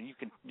 And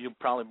you'll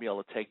probably be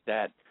able to take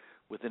that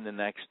within the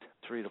next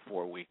 3 to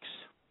 4 weeks.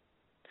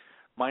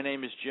 My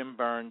name is Jim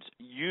Burns.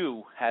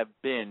 You have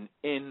been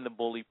in the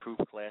Bully-Proof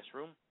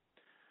Classroom.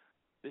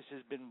 This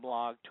has been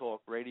Blog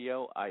Talk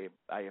Radio. I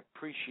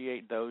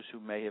appreciate those who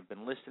may have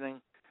been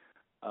listening.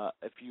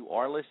 If you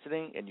are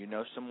listening and you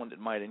know someone that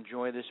might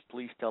enjoy this,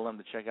 please tell them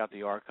to check out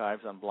the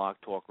archives on Blog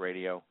Talk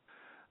Radio.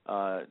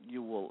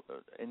 You will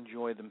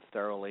enjoy them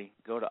thoroughly.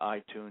 Go to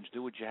iTunes,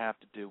 do what you have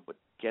to do, but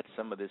get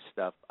some of this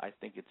stuff. I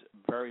think it's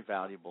very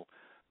valuable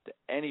to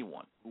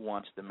anyone who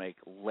wants to make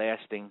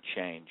lasting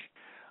change.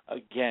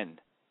 Again,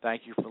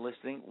 thank you for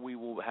listening. We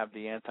will have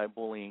the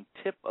anti-bullying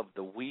tip of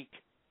the week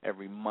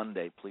every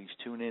Monday. Please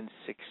tune in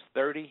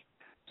 6:30.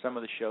 Some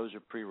of the shows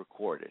are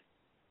pre-recorded.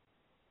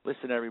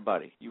 Listen,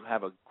 everybody, you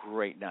have a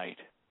great night.